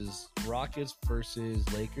 which is Rockets versus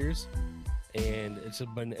Lakers. And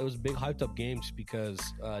it was a big hyped up game just because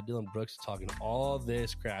Dillon Brooks is talking all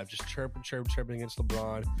this crap, just chirping against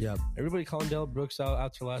LeBron. Yep. Everybody calling Dillon Brooks out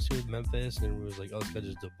after last year with Memphis, and everybody was like, "Oh, this guy's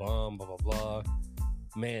just a bum," blah blah blah.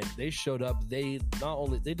 Man, they showed up. They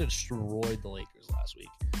destroyed the Lakers last week.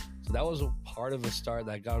 So that was a part of a start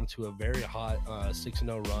that got them to a very hot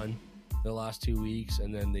 6-0 run the last 2 weeks,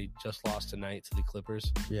 and then they just lost tonight to the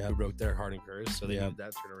Clippers, who broke their Harden curse. So they need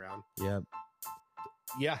that turnaround. Yep.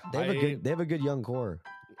 Yeah, they have a good young core.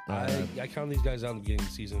 I count these guys out in the beginning of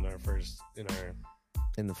the season in our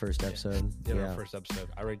in the first episode. In our first episode.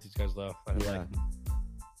 I rate these guys low. I don't like them.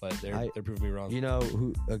 But they're proving me wrong. You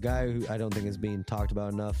know, a guy who I don't think is being talked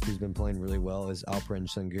about enough, who's been playing really well, is Alperen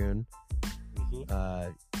Sengun.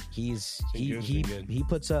 He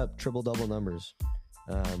puts up triple double numbers,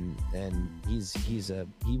 and he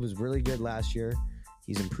was really good last year.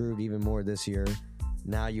 He's improved even more this year.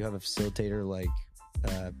 Now you have a facilitator like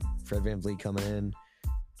Fred VanVleet coming in.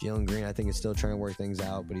 Jalen Green, I think, is still trying to work things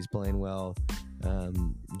out, but he's playing well.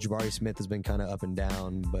 Jabari Smith has been kind of up and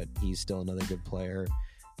down, but he's still another good player.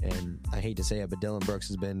 And I hate to say it, but Dylan Brooks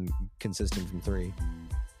has been consistent from three.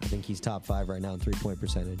 I think he's top 5 right now in 3-point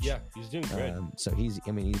percentage. Yeah, he's doing great. So he's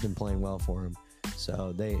been playing well for him.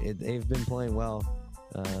 So they've been playing well.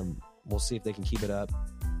 We'll see if they can keep it up.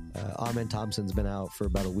 Amen Thompson's been out for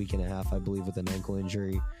about a week and a half, I believe, with an ankle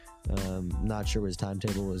injury. Not sure what his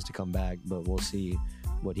timetable is to come back, but we'll see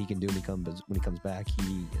what he can do when he comes back.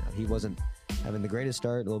 He wasn't having the greatest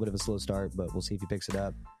start, a little bit of a slow start, but we'll see if he picks it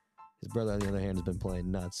up. His brother, on the other hand, has been playing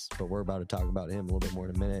nuts, but we're about to talk about him a little bit more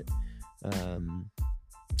in a minute.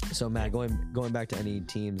 So, Matt, going back to any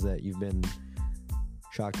teams that you've been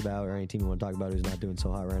shocked about, or any team you want to talk about who's not doing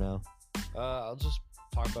so hot right now? I'll just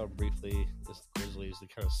talk about briefly the Grizzlies. They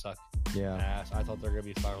kind of suck. Yeah. Ass. I thought they were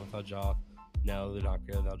going to be fine without Ja. No, they're not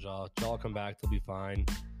good without Ja. Ja will come back. They'll be fine.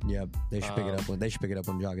 Yep. They should pick it up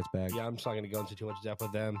when Ja gets back. Yeah, I'm just not going to go into too much depth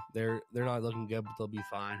with them. They're not looking good, but they'll be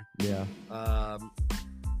fine. Yeah.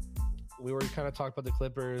 We were kind of talking about the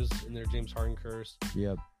Clippers and their James Harden curse.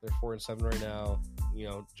 Yep. They're 4-7 right now. You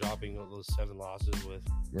know, dropping those 7 losses with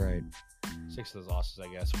 6 of those losses,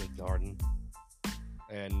 I guess, with Harden.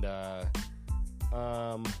 And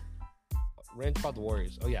rant about the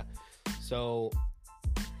Warriors. Oh yeah. So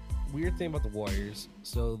weird thing about the Warriors.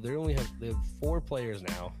 So they have 4 players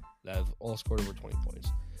now that have all scored over 20 points.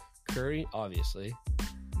 Curry, obviously,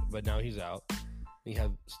 but now he's out. You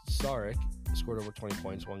have Saric, scored over 20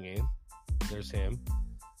 points one game. There's him.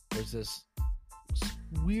 There's this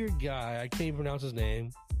weird guy. I can't even pronounce his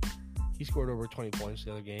name. He scored over 20 points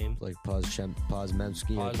the other game. Like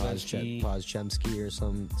Pozemski or Pozchemski or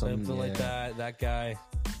something like that. That guy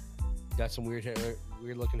got some weird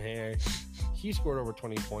looking hair. He scored over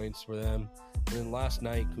 20 points for them. And then last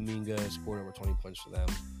night, Kuminga scored over 20 points for them.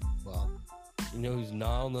 Well, you know who's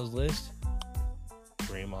not on those lists?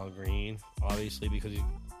 Draymond Green, obviously, because he's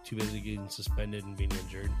too busy getting suspended and being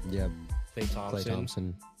injured. Yep. Klay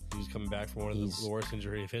Thompson. He's coming back from one of the worst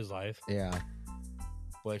injury of his life. Yeah.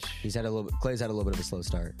 Which Clay's had a little bit of a slow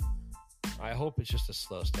start. I hope it's just a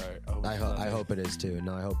slow start. I hope it is too.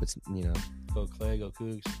 No, I hope it's, Go Klay, go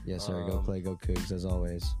Cougs. Yes, sir. Go Klay, go Cougs, as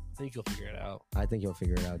always. I think he'll figure it out. I think he'll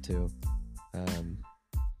figure it out too.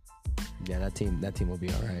 Yeah, that team will be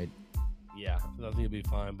all right. Yeah, I think he'll be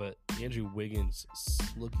fine. But Andrew Wiggins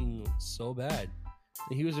looking so bad.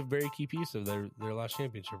 He was a very key piece of their last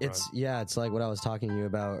championship run. It's like what I was talking to you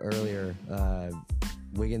about earlier.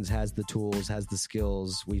 Wiggins has the tools, has the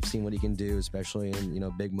skills. We've seen what he can do, especially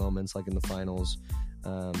in big moments like in the finals.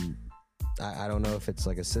 I don't know if it's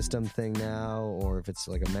like a system thing now or if it's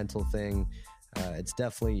like a mental thing. It's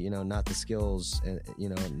definitely not the skills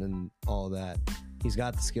and all of that. He's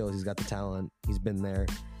got the skills, he's got the talent, he's been there.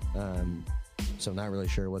 So not really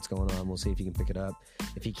sure what's going on. We'll see if he can pick it up.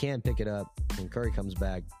 If he can't pick it up, when Curry comes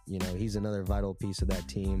back, he's another vital piece of that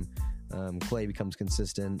team. Klay becomes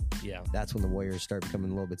consistent. Yeah, that's when the Warriors start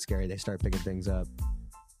becoming a little bit scary. They start picking things up,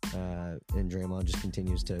 and Draymond just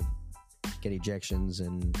continues to get ejections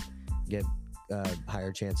and get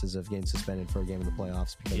higher chances of getting suspended for a game in the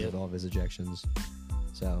playoffs because of all of his ejections.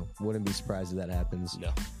 So wouldn't be surprised if that happens.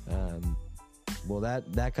 No. Well,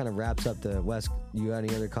 that kind of wraps up the West. You got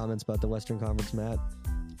any other comments about the Western Conference, Matt?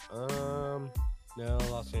 No,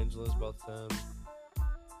 Los Angeles, both them.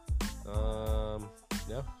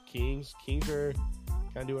 No, Kings are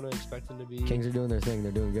kind of doing what I expect them to be. Kings are doing their thing.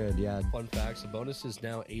 They're doing good, yeah. Fun facts, Sabonis is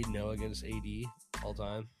now 8-0 against AD all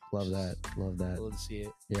time. Love that. Love to see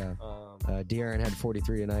it. Yeah. De'Aaron had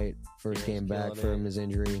 43 tonight, first game back from his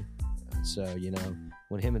injury. So,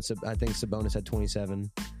 when him and I think Sabonis had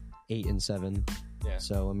 27, 8 and 7. Yeah.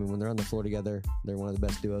 So, when they're on the floor together, they're one of the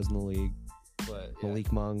best duos in the league. But,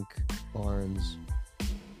 Malik Monk, Barnes,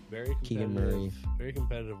 very Keegan Murray. Very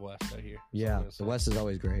competitive West out here. Yeah, the West is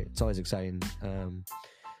always great. It's always exciting.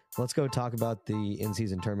 Let's go talk about the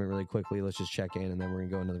in-season tournament really quickly. Let's just check in, and then we're going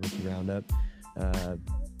to go into the rookie roundup.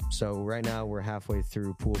 So right now we're halfway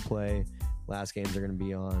through pool play. Last games are going to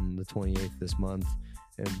be on the 28th this month,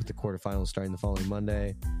 and with the quarterfinals starting the following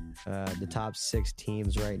Monday. The top 6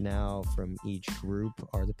 teams right now from each group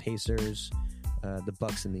are the Pacers. The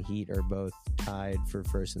Bucks and the Heat are both tied for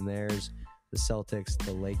first in theirs. the Celtics,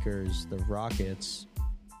 the Lakers, the Rockets,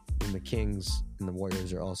 and the Kings and the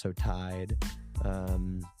Warriors are also tied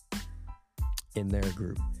in their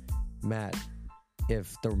group. Matt,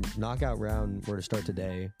 if the knockout round were to start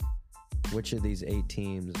today, which of these 8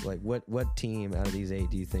 teams, like what team out of these 8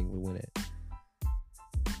 do you think would win it?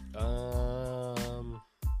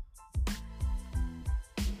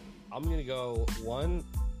 I'm gonna go one.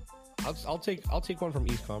 I'll take one from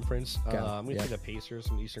East Conference. Okay. I'm gonna take the Pacers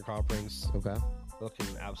from Eastern Conference. Okay. Looking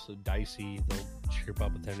absolute dicey. They'll chirp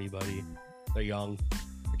up with anybody. They're young.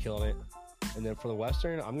 They're killing it. And then for the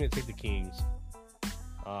Western, I'm gonna take the Kings.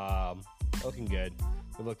 Looking good.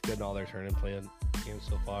 They looked good in all their tournament playing games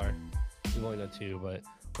so far. We've only done 2, but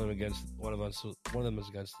one of them is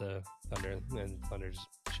against the Thunder, and Thunder just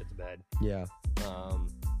shit the bed. Yeah.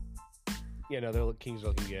 The Kings are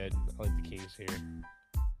looking good. I like the Kings here.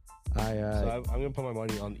 So I'm gonna put my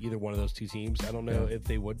money on either one of those 2 teams. I don't know if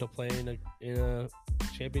they would to play in a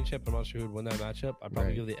championship. I'm not sure who would win that matchup. I'd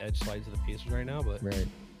probably give the edge slightly to the Pacers right now, but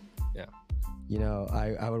yeah.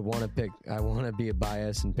 I would want to pick. I want to be a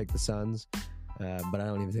bias and pick the Suns, but I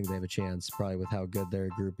don't even think they have a chance. Probably with how good their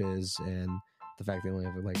group is and the fact they only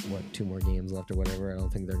have 2 more games left or whatever. I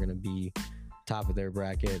don't think they're going to be top of their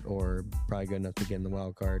bracket or probably good enough to get in the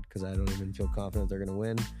wild card because I don't even feel confident they're going to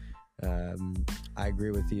win. I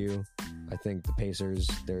agree with you. I think the Pacers,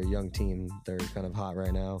 they're a young team. They're kind of hot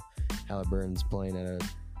right now. Halliburton's playing at an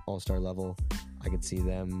all-star level. I could see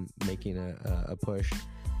them making a push.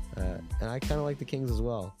 And I kind of like the Kings as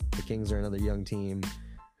well. The Kings are another young team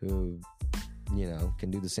who, can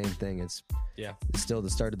do the same thing. It's still the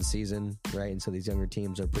start of the season, right? And so these younger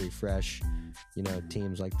teams are pretty fresh.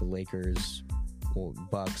 Teams like the Lakers,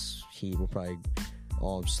 Bucks, Heat will probably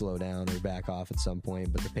all slow down or back off at some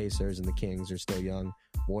point, but the Pacers and the Kings are still young.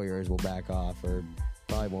 Warriors will back off or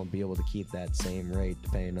probably won't be able to keep that same rate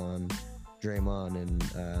depending on Draymond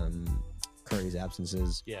and Curry's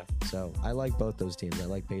absences. Yeah. So I like both those teams. I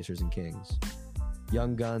like Pacers and Kings.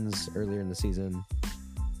 Young guns earlier in the season,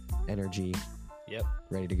 energy. Yep.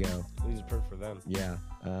 Ready to go. These are perfect for them. Yeah.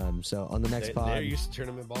 So on the next pod, they're used to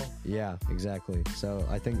tournament ball. Yeah, exactly. So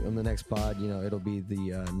I think on the next pod, it'll be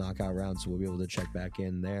the knockout round, so we'll be able to check back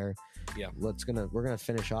in there. Yeah. We're gonna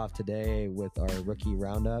finish off today with our rookie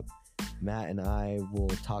roundup. Matt and I will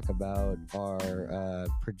talk about our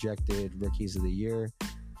projected rookies of the year.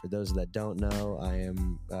 For those that don't know, I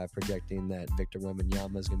am projecting that Victor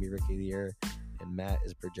Wembanyama is going to be rookie of the year, and Matt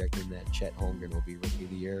is projecting that Chet Holmgren will be rookie of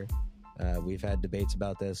the year. We've had debates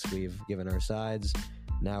about this. We've given our sides.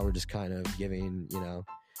 Now we're just kind of giving,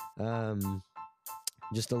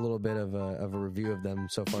 just a little bit of a review of them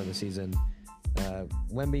so far in the season.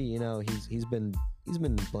 Wemby, he's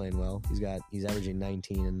been playing well. He's averaging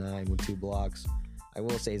 19 and 9 with 2 blocks. I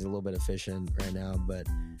will say he's a little bit efficient right now, but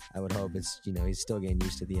I would hope it's, he's still getting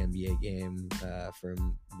used to the NBA game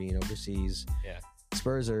from being overseas. Yeah.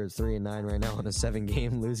 Spurs are 3-9 right now on a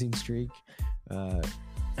 7-game losing streak.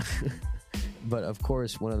 But of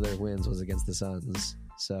course, one of their wins was against the Suns.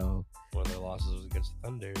 So one of their losses was against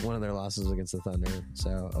the Thunder.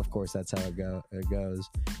 So of course, that's how it goes.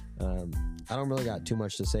 I don't really got too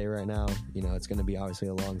much to say right now. It's going to be obviously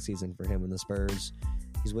a long season for him and the Spurs.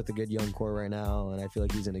 He's with a good young core right now, and I feel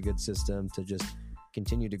like he's in a good system to just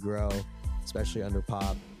continue to grow, especially under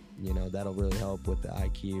Pop. That'll really help with the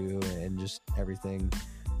IQ and just everything.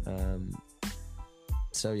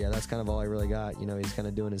 So yeah, that's kind of all I really got. He's kind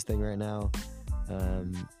of doing his thing right now.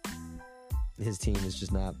 His team is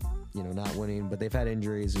just not winning, but they've had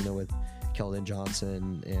injuries, with Keldon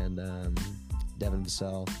Johnson and Devin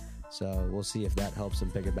Vassell. So we'll see if that helps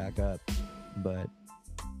him pick it back up. But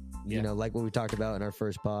like what we talked about in our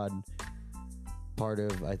first pod, part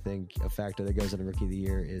of, I think, a factor that goes into Rookie of the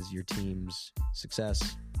Year is your team's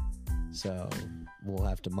success. So we'll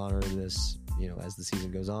have to monitor this, as the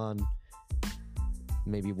season goes on.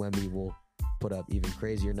 Maybe Wemby will put up even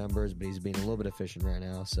crazier numbers, but he's being a little bit efficient right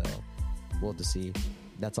now. So we'll have to see.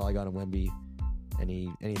 That's all I got on Wemby.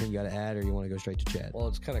 Anything you got to add, or you want to go straight to Chet? Well,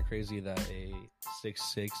 it's kind of crazy that a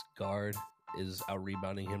 6'6" guard is out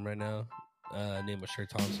rebounding him right now. Named Ashur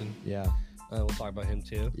Thompson. Yeah. We'll talk about him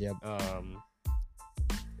too. Yep.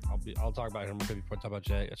 I'll talk about him before we talk about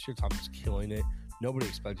Chet. Ashur Thompson's killing it. Nobody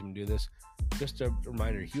expected him to do this. Just a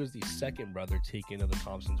reminder, he was the second brother taken of the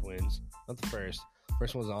Thompson twins, not the first.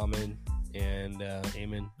 First one was Amen and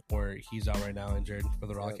Amon, or he's out right now injured for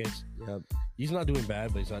the Rockets. Yep. He's not doing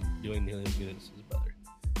bad, but he's not doing nearly as good as his brother.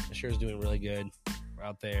 Ashur's doing really good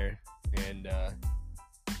out there, and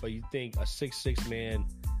but you think a 6'6" man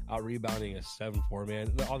out rebounding a 7'4"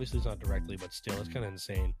 man? Obviously, it's not directly, but still, it's kind of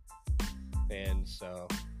insane. And so,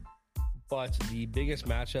 But the biggest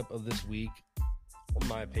matchup of this week, in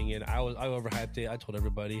my opinion, I overhyped it. I told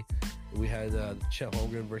everybody. We had Chet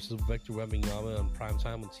Holmgren versus Victor Wembanyama on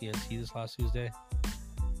primetime on TNT this last Tuesday.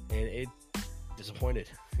 And it disappointed.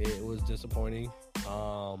 It was disappointing.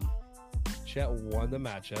 Chet won the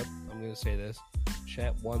matchup. I'm going to say this.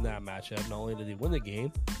 Chet won that matchup. Not only did he win the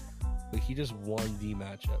game, but he just won the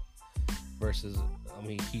matchup. Versus, I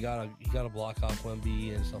mean, he got a block off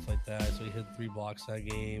Wemby and stuff like that. So he hit 3 blocks that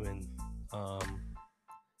game, and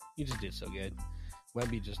he just did so good.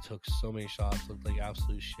 Wemby just took so many shots, looked like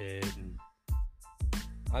absolute shit, and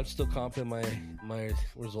I'm still confident my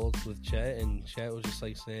results with Chet, and Chet was just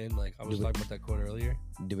like saying, like I was talking about that quote earlier.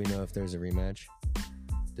 Do we know if there's a rematch?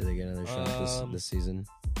 Do they get another shot this season?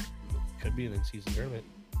 Could be an in-season tournament.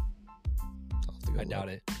 I doubt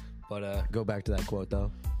it, but go back to that quote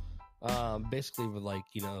though. Basically with like,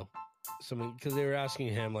 you know, something, because they were asking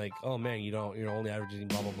him like, oh man, you're only averaging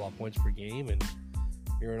blah blah blah points per game and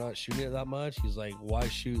you're not shooting it that much. He's like, why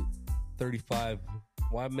shoot 35?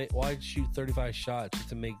 Why shoot 35 shots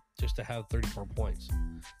just to have 34 points?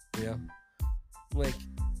 You know, like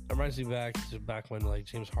it reminds me back when like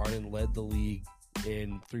James Harden led the league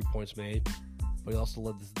in 3 points made, but he also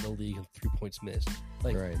led the league in 3 points missed.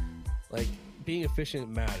 Like, right. Like being efficient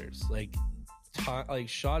matters. Like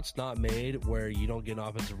shots not made where you don't get an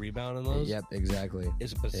offensive rebound in those. Yep, exactly.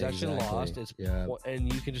 It's a possession lost. It's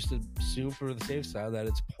and you can just assume for the safe side that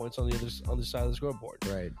it's points on the other side of the scoreboard.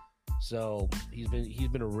 Right. So he's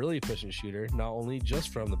been a really efficient shooter, not only just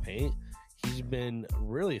from the paint. He's been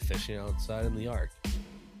really efficient outside in the arc,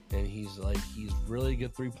 and he's really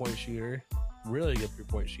good 3-point shooter. Really good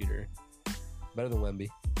 3-point shooter. Better than Wemby,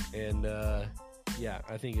 and yeah,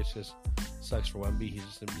 I think it's just sucks for Wemby. He's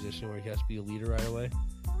just in a position where he has to be a leader right away.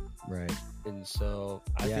 Right. And so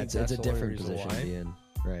I think it's a different position to be in.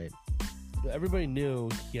 Right. Everybody knew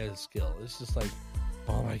he had a skill. It's just like,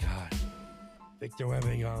 oh my God, Victor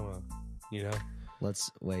Wembanyama, you know? Let's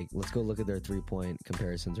go look at their 3-point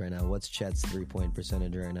comparisons right now. What's Chet's 3-point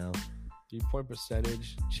percentage right now? 3-point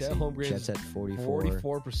percentage. Chet Holmgren. Chet's at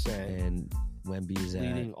 44%. And Wemby's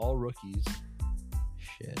leading all rookies.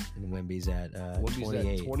 Shit. And Wemby's at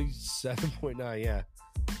 28. At 27.9, yeah.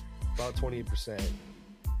 About 28%.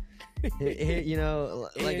 You know,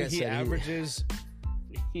 like and I said,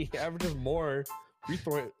 he averages more free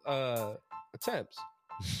throw attempts.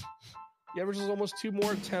 He averages almost 2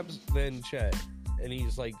 more attempts than Chet, and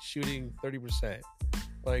he's like shooting 30%.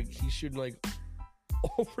 Like he's shooting like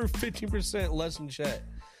over 15% less than Chet.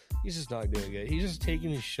 He's just not doing it. He's just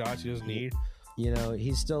taking his shots he doesn't need. You know,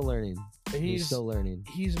 he's still learning. He's still learning.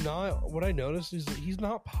 He's not. What I noticed is that he's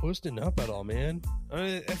not posting up at all, man.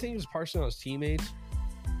 I think it's partially on his teammates.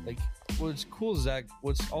 Like, what's cool is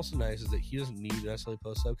what's also nice is that he doesn't need to necessarily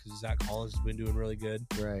post up because Zach Collins has been doing really good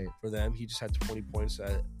for them. He just had 20 points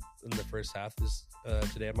in the first half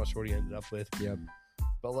today. I'm not sure what he ended up with. Yep.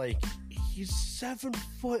 But like, he's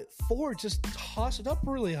 7'4", just toss it up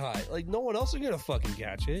really high. Like no one else is gonna fucking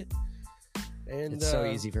catch it. And it's so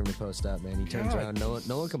easy for him to post up, man. He turns around,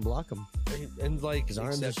 no one can block him. And like his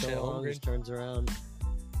arms are so long, he turns around.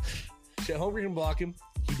 Chet Holmgren can block him.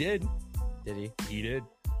 He did. Did he? He did.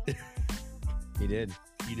 He did.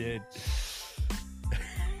 He did.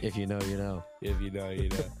 If you know, you know. If you know, you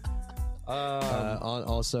know.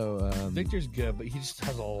 Also, Victor's good, but he just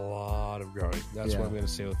has a lot of growing. That's what I'm going to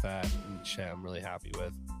say with that. And Chet, I'm really happy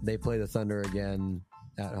with. They play the Thunder again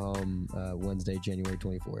at home Wednesday, January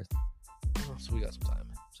 24th. Oh, so we got some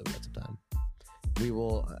time. We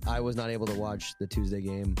will. I was not able to watch the Tuesday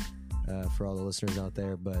game for all the listeners out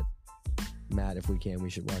there, but Matt, if we can, we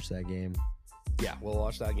should watch that game. Yeah, we'll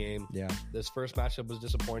watch that game. Yeah. This first matchup was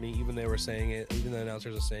disappointing. Even they were saying it. Even the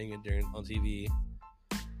announcers are saying it on TV.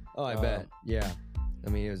 Oh, I bet. Yeah. I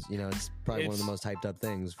mean, it was. You know, it's probably one of the most hyped up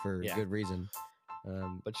things for good reason.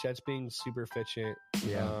 But Chet's being super efficient.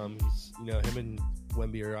 Yeah. He's, you know, him and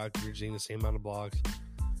Wemby are averaging the same amount of blocks.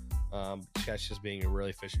 Chet's just being a really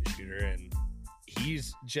efficient shooter, and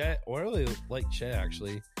Chet. I really like Chet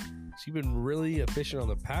actually. He's been really efficient on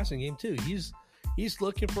the passing game too. He's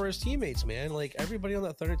looking for his teammates, man. Like everybody on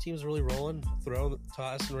that Thunder team is really rolling,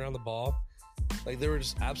 tossing around the ball. Like they were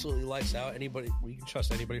just absolutely lights out. We can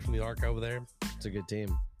trust anybody from the arc over there. It's a good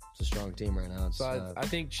team. It's a strong team right now. I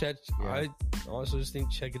think Chet. Yeah. I also just think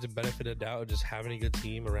Chet gets a benefit of doubt of just having a good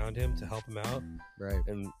team around him to help him out. Right.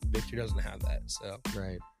 And Victor doesn't have that. So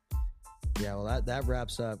right. Yeah, well, that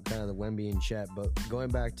wraps up kind of the Wemby and Chet. But going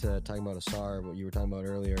back to talking about Asar, what you were talking about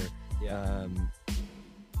earlier,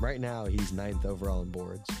 right now he's 9th overall in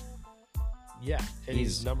boards. Yeah, and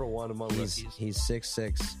he's number 1 among rookies. He's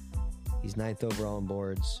 6'6". He's 9th overall in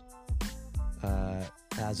boards.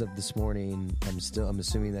 as of this morning, I'm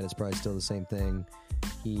assuming that it's probably still the same thing.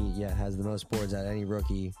 He has the most boards out of any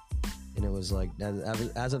rookie, and it was like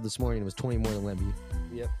as of this morning, it was 20 more than Wemby.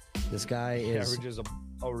 Yep. This guy averages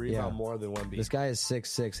a rebound more than Wemby. This guy is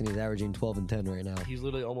 6'6", and he's averaging 12 and 10 right now. He's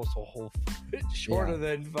literally almost a whole foot shorter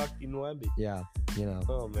than fucking Wemby. Yeah, you know.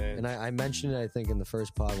 Oh man. And I mentioned it, I think, in the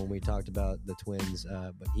first pod when we talked about the Twins,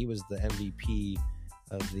 but he was the MVP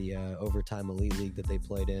of the overtime elite league that they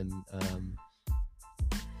played in.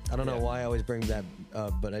 I don't know why I always bring that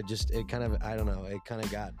up, but it kind of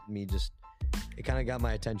got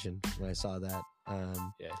my attention when I saw that.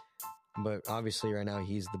 But obviously right now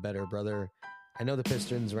he's the better brother. I know the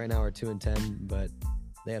Pistons right now are 2-10, but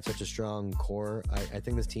they have such a strong core. I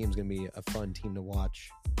think this team's going to be a fun team to watch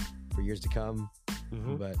for years to come.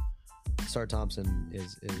 Mm-hmm. But Sar Thompson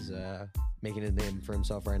is making a name for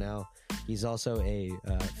himself right now. He's also a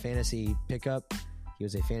fantasy pickup. He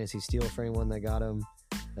was a fantasy steal for anyone that got him.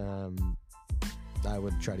 I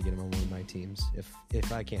would try to get him on one of my teams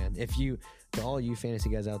if I can. To all you fantasy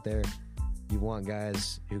guys out there, you want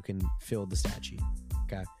guys who can fill the stat sheet.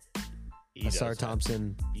 Okay, Sar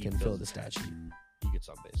Thompson can fill the stat sheet. He gets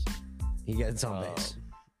on base. He gets on base.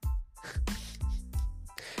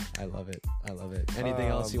 I love it. Anything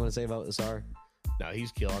else you want to say about Sar? No,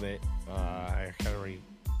 he's killing it. I kind of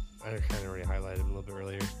already highlighted him a little bit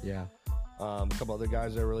earlier. Yeah. A couple other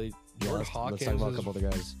guys that really. Jordan Hawkins. Let's talk about a couple other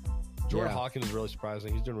guys. Jordan Hawkins is really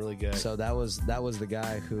surprising. He's doing really good. So that was the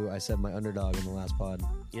guy who I said my underdog in the last pod.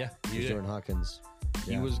 Yeah, Jordan Hawkins.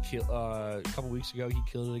 He was a couple weeks ago. He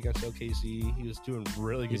killed it against OKC. He was doing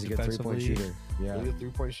really good defensively. He's a good 3-point shooter. Yeah, really good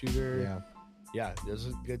 3-point shooter. Yeah. Yeah, there's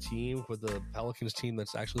a good team with the Pelicans team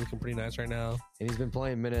that's actually looking pretty nice right now. And he's been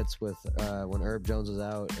playing minutes with when Herb Jones was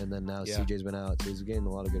out, and then now CJ's been out, so he's getting a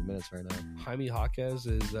lot of good minutes right now. Jaime Jaquez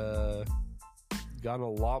is gotten a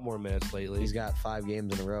lot more minutes lately. He's got 5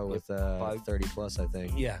 games in a row with 30 plus, I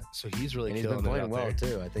think. Yeah, so he's really killing it. He's been playing well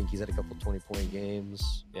too. I think he's had a couple 20-point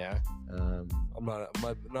games. Yeah. I'm not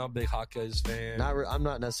a big Jaquez fan. I'm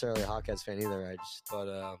not necessarily a Jaquez fan either.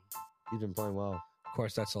 But he's been playing well. Of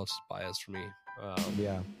course, that's all just bias for me.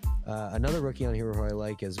 Another rookie on here who I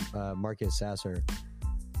like is Marcus Sasser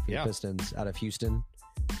for the Pistons out of Houston.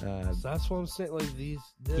 That's what I'm saying. Like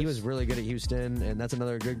he was really good at Houston, and that's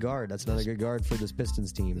another good guard. That's another good guard for this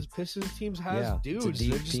Pistons team. This Pistons team has dudes.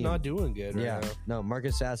 They're just not doing good right now. No,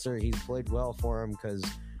 Marcus Sasser, he's played well for him because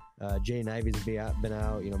Jay Ivy's been out.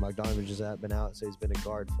 Bogdanovich has been out, so he's been a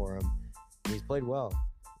guard for him. And he's played well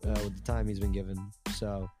with the time he's been given.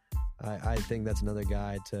 So I think that's another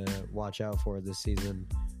guy to watch out for this season.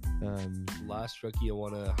 Last rookie I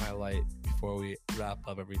want to highlight before we wrap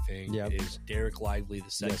up everything is Derek Lively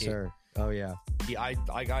the second. Yes, sir. Oh, yeah. I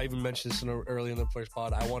even mentioned this early in the first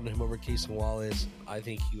pod. I wanted him over Casey Wallace. I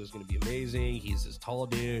think he was going to be amazing. He's this tall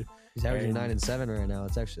dude. He's averaging 9 and 7 right now.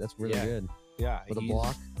 That's really good. Yeah. With a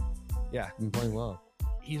block. Yeah. He's been playing well.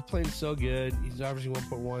 He's playing so good. He's averaging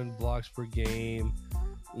 1.1 blocks per game.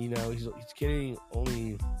 He's getting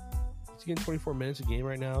 24 minutes a game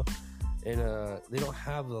right now. And they don't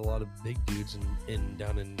have a lot of big dudes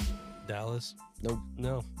down in Dallas. Nope.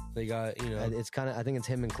 No. They got, It's kind of, I think it's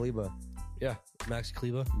him and Kleba. Yeah. Maxi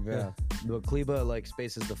Kleba. Yeah. But Kleba,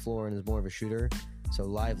 spaces the floor and is more of a shooter. So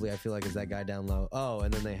Lively, I feel like, is that guy down low. Oh,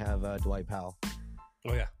 and then they have Dwight Powell.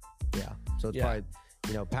 Oh, yeah. Yeah. So it's probably,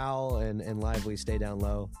 Powell and Lively stay down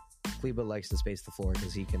low. Kleba likes to space the floor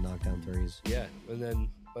because he can knock down threes. Yeah. And then,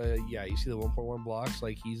 you see the 1.1 blocks.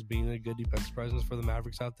 He's being a good defensive presence for the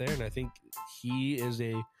Mavericks out there. And I think he is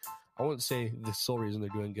I wouldn't say the sole reason they're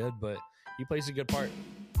doing good, but he plays a good part.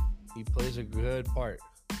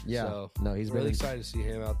 Yeah. So, no, he's really excited to see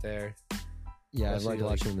him out there. Yeah, I'd like to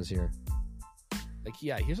watch him this year.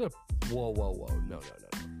 He's a whoa. No.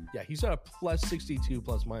 Yeah, he's at a plus 62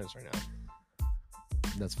 plus minus right now.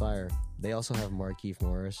 That's fire. They also have Markieff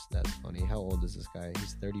Morris. That's funny. How old is this guy?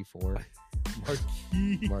 He's 34.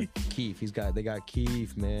 Markieff. They got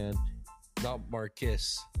Keith, man. Not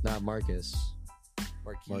Marcus. Not Marcus.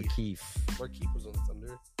 Markieff. Markieff was on the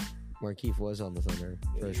Thunder. Markieff was on the Thunder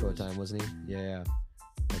for a short time, wasn't he? Yeah.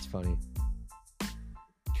 That's funny.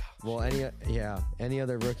 Gosh, well, any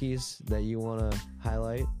other rookies that you want to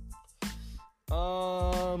highlight?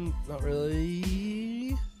 Not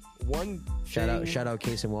really. Shout out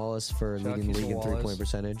Casey Wallace for leading the league in 3-point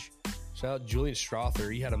percentage. Shout out Julian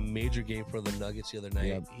Strother. He had a major game for the Nuggets the other night.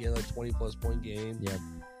 Yep. He had a 20-plus point game. Yep.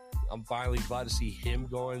 I'm finally glad to see him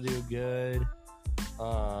going to do good.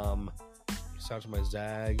 Shout out to my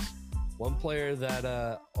Zags. One player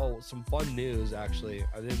that some fun news actually.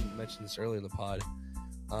 I didn't mention this earlier in the pod.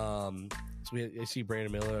 I see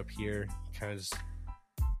Brandon Miller up here, kind of just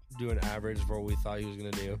doing average for what we thought he was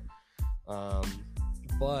going to do.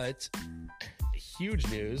 But huge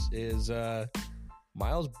news is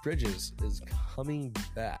Miles Bridges is coming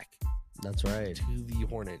back. That's right. To the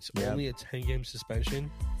Hornets. Yep. Only a 10-game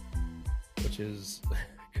suspension, which is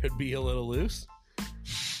could be a little loose.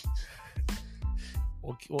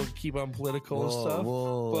 We'll keep on political stuff.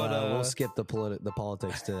 We'll skip the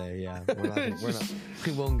politics today. Yeah,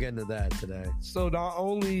 we won't get into that today. So not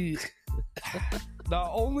only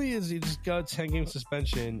is he just got a 10-game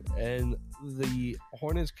suspension, and the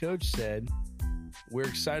Hornets coach said we're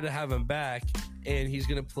excited to have him back, and he's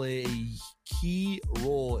going to play a key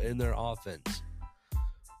role in their offense.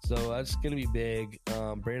 So that's going to be big.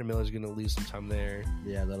 Brandon Miller's going to lose some time there.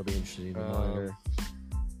 Yeah, that'll be interesting to monitor.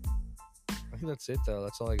 I think that's it, though.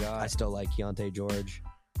 That's all I got. I still like Keontae George.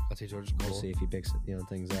 Keontae George is cool. We'll see if he picks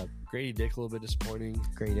things up. Grady Dick, a little bit disappointing.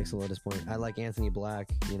 Grady Dick's a little disappointing. I like Anthony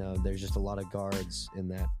Black. There's just a lot of guards in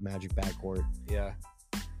that Magic backcourt. Yeah.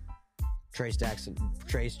 Trace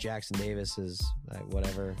Jackson Davis is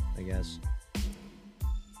whatever, I guess.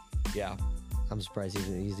 Yeah. I'm surprised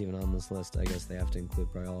he's even on this list. I guess they have to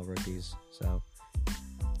include probably all rookies. So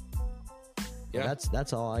yeah,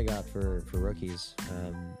 that's all I got for rookies.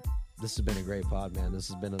 This has been a great pod, man. This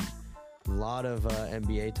has been a lot of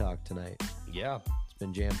NBA talk tonight. Yeah. It's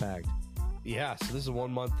been jam-packed. Yeah, so this is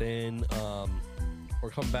 1 month in. We're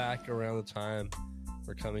coming back around the time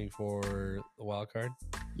we're coming for the wild card.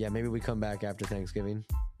 Yeah, maybe we come back after Thanksgiving.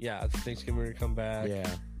 Yeah, after Thanksgiving we're going to come back. Yeah.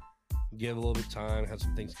 Give a little bit of time, have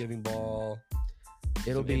some Thanksgiving ball.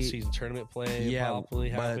 It'll be in-season tournament play. Probably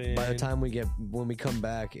happen. By the time when we come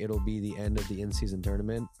back, it'll be the end of the in-season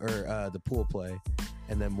tournament or the pool play,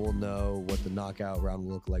 and then we'll know what the knockout round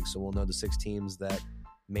will look like. So we'll know the 6 teams that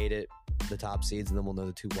made it, the top seeds, and then we'll know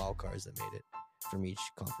the 2 wild cards that made it from each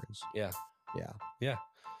conference. Yeah. So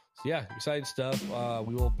yeah, exciting stuff.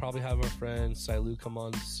 We will probably have our friend Sailu come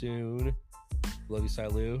on soon. Love you,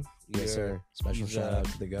 Sailu. Yes, sir. Special shout out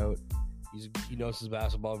to the GOAT. He knows his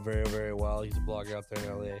basketball very, very well. He's a blogger out there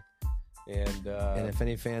in LA. And if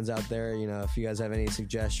any fans out there, if you guys have any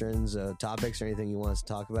suggestions, topics, or anything you want us to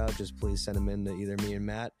talk about, just please send them in to either me and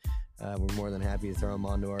Matt. We're more than happy to throw them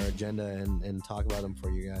onto our agenda and talk about them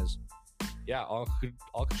for you guys. Yeah, all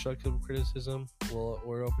constructive criticism.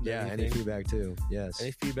 We're open to anything. Any feedback too. Yes.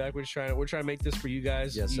 Any feedback. We're trying to make this for you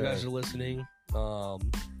guys. Yes, you guys are listening. So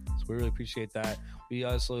we really appreciate that. We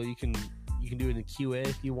also you can do it in the QA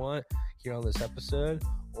if you want here on this episode,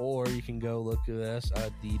 or you can go look at us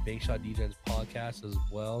at the Bank Shot DJs podcast as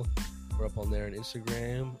well. We're up on there on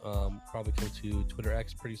Instagram. Probably come to Twitter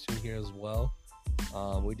X pretty soon here as well.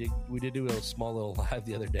 We did do a small little live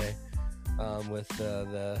the other day with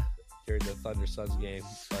during the Thunder Suns game,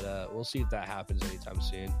 but we'll see if that happens anytime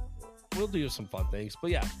soon. We'll do some fun things,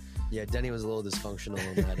 but yeah. Yeah, Denny was a little dysfunctional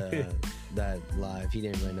in that live. He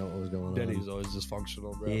didn't really know what was going on. Denny's always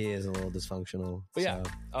dysfunctional, bro. He is a little dysfunctional. But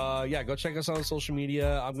yeah, go check us out on social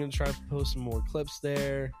media. I'm going to try to post some more clips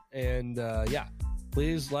there. And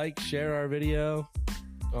please share our video,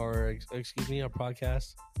 or excuse me, our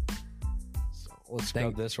podcast. So let's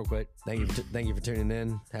grab this real quick. Thank you for tuning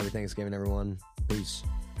in. Happy Thanksgiving, everyone. Peace.